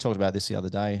 Consistent. We talked about this the other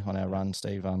day on our run,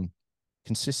 Steve.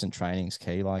 Consistent training is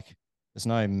key. Like, there's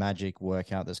no magic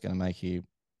workout that's going to make you,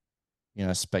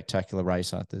 spectacular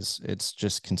racer. It's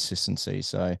just consistency.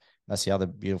 So that's the other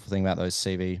beautiful thing about those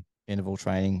CV interval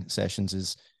training sessions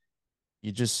is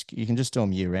you can just do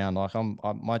them year round. Like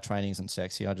my training isn't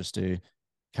sexy. I just do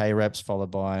K reps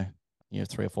followed by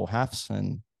 3 or 4 halves,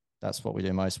 and that's what we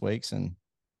do most weeks, and it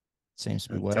seems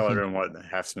to be working. Tell everyone what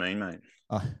halves mean, mate.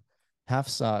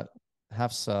 Halves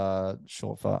are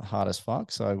short for hard as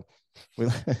fuck. So we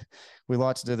we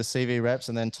like to do the CV reps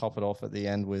and then top it off at the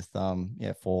end with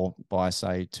 4 by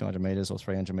say 200 meters or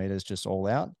 300 meters, just all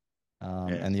out.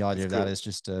 And the idea of that is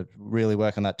just to really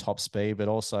work on that top speed, but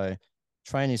also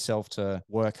train yourself to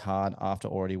work hard after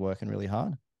already working really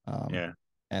hard.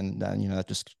 And that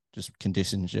just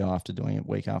conditions you after doing it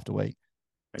week after week.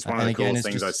 It's one of the coolest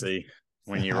things I see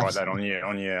when you write that on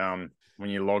your when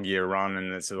you log your run,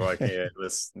 and it's like,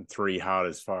 this 3 hard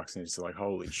as fucks, and it's like,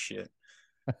 holy shit.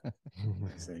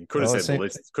 So you could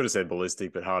have said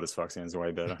ballistic, but hard as fuck sounds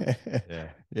way better.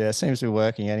 Yeah, it seems to be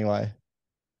working anyway.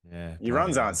 Yeah, your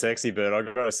runs aren't sexy, but I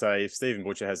gotta say, if Stephen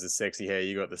Butcher has the sexy hair,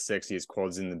 you got the sexiest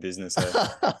quads in the business.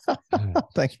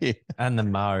 Thank you. And the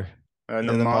mo. And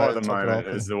the mo at the moment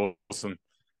is awesome.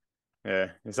 Yeah,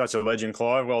 you're such a legend,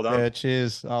 Clive. Well done. Yeah,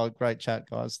 cheers. Oh, great chat,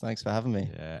 guys. Thanks for having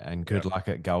me. Yeah, and good luck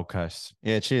at Gold Coast.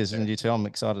 Yeah, cheers. And you too. I'm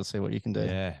excited to see what you can do.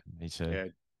 Yeah, me too. Yeah,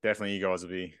 definitely you guys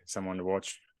will be someone to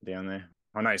watch down there.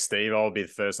 I know Steve, I'll be the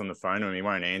first on the phone to him. He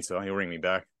won't answer. He'll ring me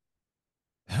back.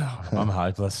 I'm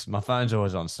hopeless. My phone's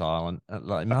always on silent.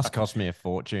 Like, it must cost me a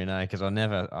fortune, Because I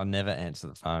never answer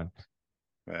the phone.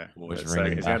 Yeah, always it's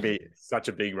going to be such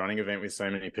a big running event with so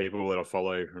many people that I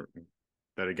follow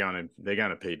that they're going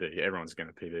to PB. Everyone's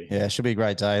going to PB. Yeah, it should be a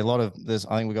great day. I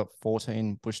think we got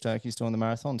 14 bush turkeys doing the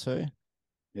marathon too.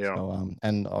 Yeah. So,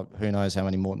 and who knows how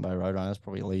many Moreton Bay Road runners?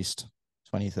 Probably at least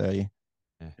 20, 30.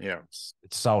 Yeah.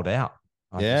 It's sold out.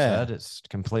 Like you said, it's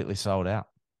completely sold out.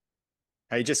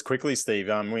 Hey, just quickly, Steve,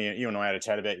 you and I had a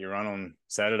chat about your run on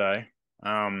Saturday.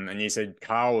 And you said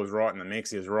Carl was right in the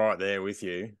mix. He was right there with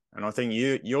you. And I think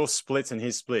your splits and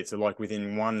his splits are like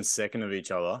within 1 second of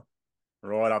each other,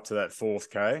 right up to that 4th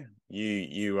K.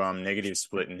 You negative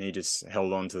split, and he just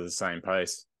held on to the same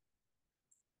pace.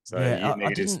 So yeah,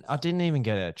 I didn't even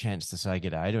get a chance to say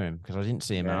g'day to him because I didn't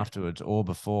see him afterwards or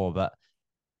before, but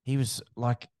he was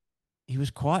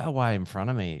quite a way in front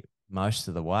of me most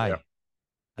of the way. Yeah.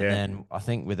 And then I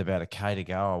think with about a K to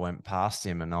go, I went past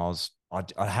him, and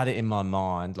I had it in my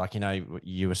mind, like,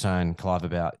 you were saying, Clive,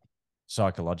 about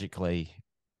psychologically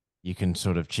you can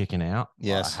sort of chicken out.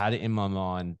 Yes. I had it in my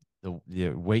mind the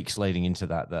weeks leading into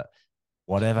that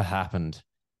whatever happened,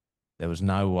 there was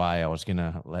no way I was going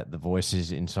to let the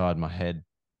voices inside my head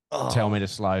tell me to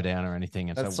slow down or anything.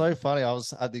 And that's so funny. I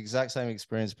had the exact same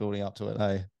experience building up to it.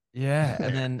 Hey. Yeah.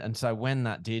 And so when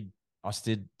that I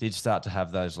did start to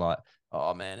have those like,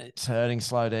 oh man, it's hurting,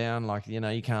 slow down. Like, you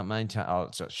can't maintain. Oh,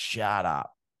 it's just shut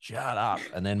up.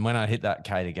 And then when I hit that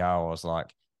K to go, I was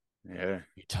like, yeah,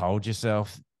 you told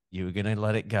yourself you were going to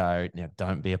let it go. Now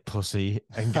don't be a pussy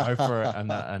and go for it.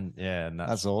 And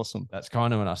that's awesome. That's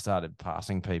kind of when I started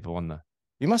passing people on the.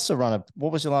 You must have run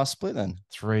what was your last split then?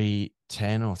 3:10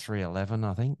 or 3:11,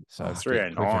 I think. So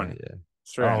 3:09. Yeah.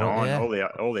 3:09. Yeah.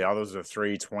 All the others are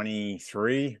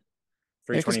 3:23.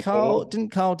 3:24. Didn't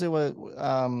Carl do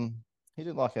he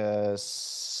did like a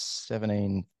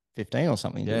 17:15 or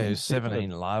something. Yeah, it was 17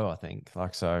 low, I think.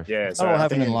 Like so. Yeah. So what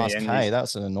happened in the last K?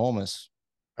 That's an enormous.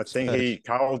 I think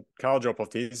Carl dropped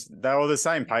off his. They were the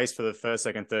same pace for the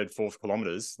 1st, 2nd, 3rd, 4th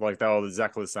kilometers. Like they were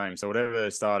exactly the same. So whatever they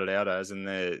started out as, and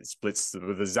their splits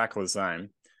were exactly the same.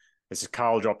 It's just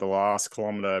Carl dropped the last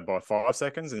kilometer by 5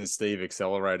 seconds, and Steve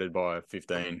accelerated by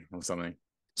 15 or something.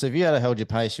 So if you had held your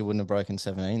pace, you wouldn't have broken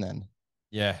 17 then.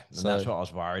 Yeah, so that's what I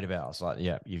was worried about. I was like,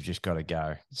 yeah, you've just got to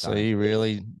go. So you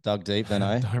really dug deep then,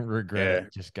 eh? Don't regret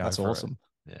it. Just go. That's awesome.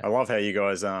 Yeah. I love how you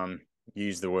guys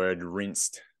use the word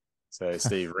rinsed. So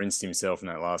Steve rinsed himself in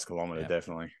that last kilometer,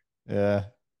 definitely. Yeah.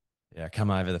 Yeah,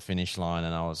 come over the finish line,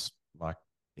 and I was like,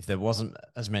 if there wasn't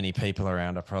as many people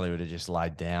around, I probably would have just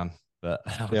laid down. But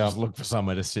I just looked for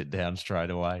somewhere to sit down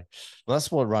straight away. Well,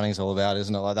 that's what running's all about,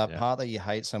 isn't it? Like that part that you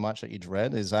hate so much that you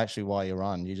dread is actually why you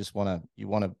run. You just want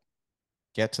to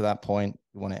get to that point.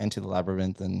 You want to enter the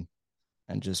labyrinth and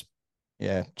just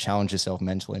challenge yourself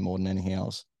mentally more than anything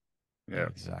else. Yeah,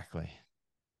 exactly.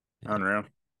 Unreal.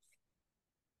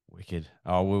 Wicked.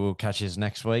 Oh, we will catch you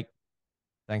next week.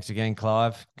 Thanks again,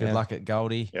 Clive. Good luck at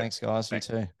Goldie. Yep. Thanks, guys. You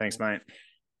too. Thanks, mate.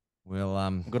 We'll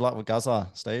good luck with Guzzler,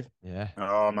 Steve. Yeah.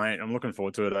 Oh, mate, I'm looking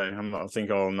forward to it. I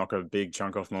think I'll knock a big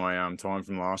chunk off my time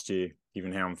from last year.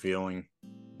 given how I'm feeling.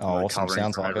 Oh, Like awesome. covering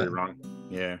Sounds for like every it. run.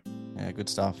 Yeah. Yeah, good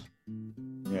stuff.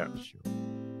 Yeah. Sure.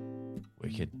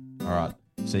 Wicked. All right.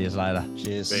 See you later.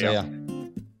 Cheers. See See ya. ya.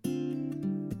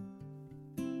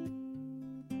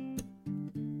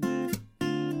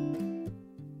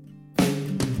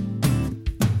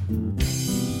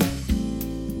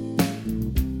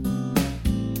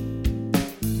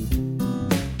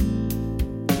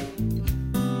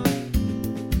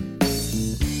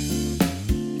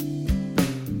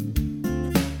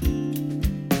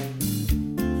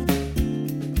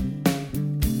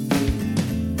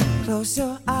 Close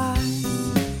your eyes,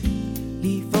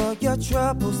 leave all your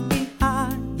troubles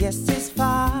behind. Yes, it's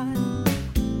fine.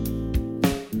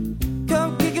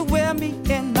 Come kick it with me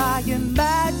in my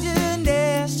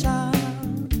imagination.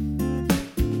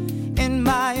 In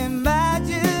my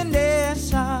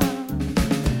imagination.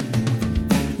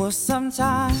 Well,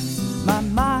 sometimes my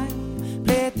mind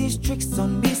plays these tricks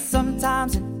on me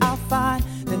sometimes, and I'll find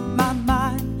that my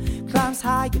mind climbs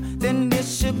higher than it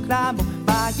should climb. Oh,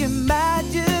 my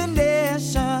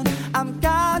imagination, I'm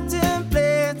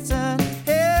contemplating,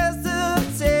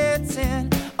 hesitating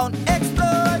on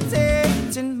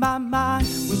exploiting my mind,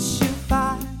 which you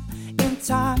find in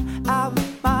time. Our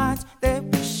minds, they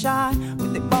will shine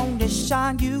when they won't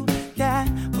shine. You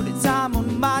can put a time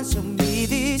on mine. Show me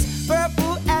these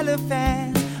purple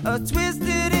elephants, a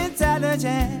twisted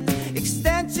intelligence,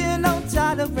 extension on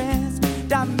tolerance,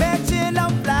 dimension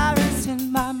of flowers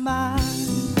in my mind.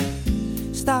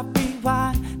 Stop,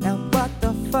 rewind. Now what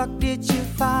the fuck did you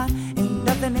find? Ain't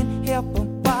nothing in here but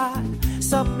why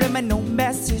subliminal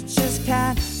messages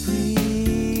can't breathe.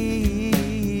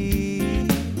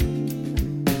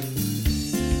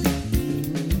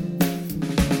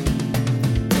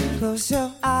 Close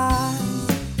your eyes,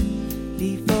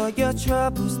 leave all your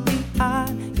troubles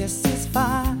behind. Yes, it's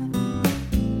fine.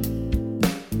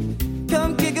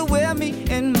 Come kick it with me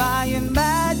in my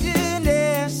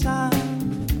imagination.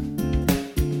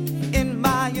 In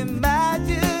my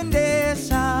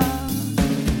imagination.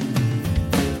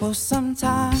 Well,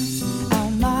 sometimes our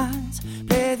minds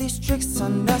play these tricks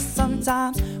on us.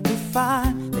 Sometimes we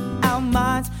find that our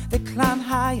minds, they climb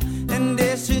higher than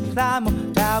they should climb.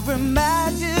 Our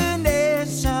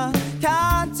imagination,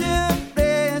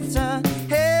 contemplating,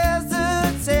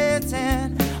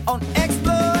 hesitating on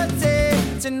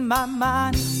exploiting my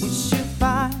mind, which you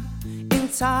find in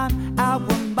time. Our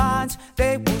minds,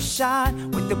 they will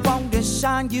shine when they want to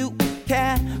shine. You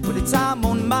can put a time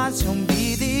on mine. Show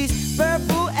me these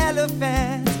purple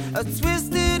elephants, a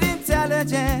twisted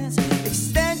intelligence,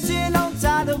 extension on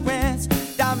tolerance,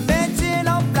 dimension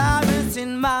of flowers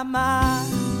in my mind.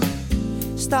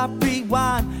 Stop,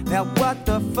 rewind. Now what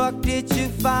the fuck did you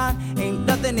find? Ain't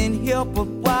nothing in here but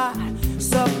why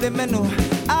subliminal.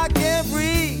 I can't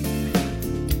breathe.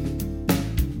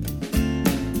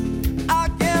 I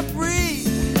can't breathe.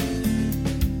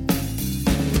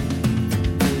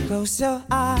 Close your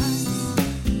eyes,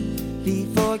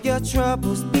 leave all your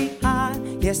troubles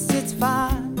behind. Yes, it's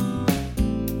fine.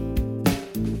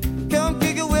 Come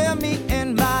kick it with me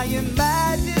in my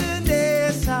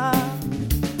imagination.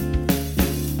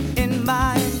 In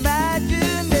my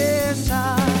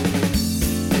imagination.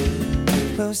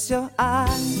 Close your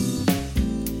eyes,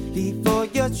 leave all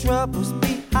your troubles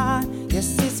behind.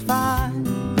 Yes, it's fine.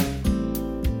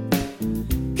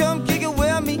 Come kick it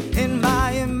with me in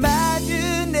my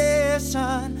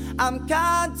imagination. I'm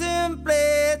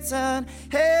contemplating,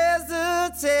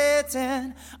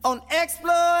 hesitating on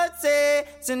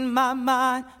exploiting my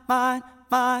mind, mind,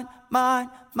 mind, mind,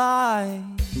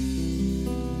 mind.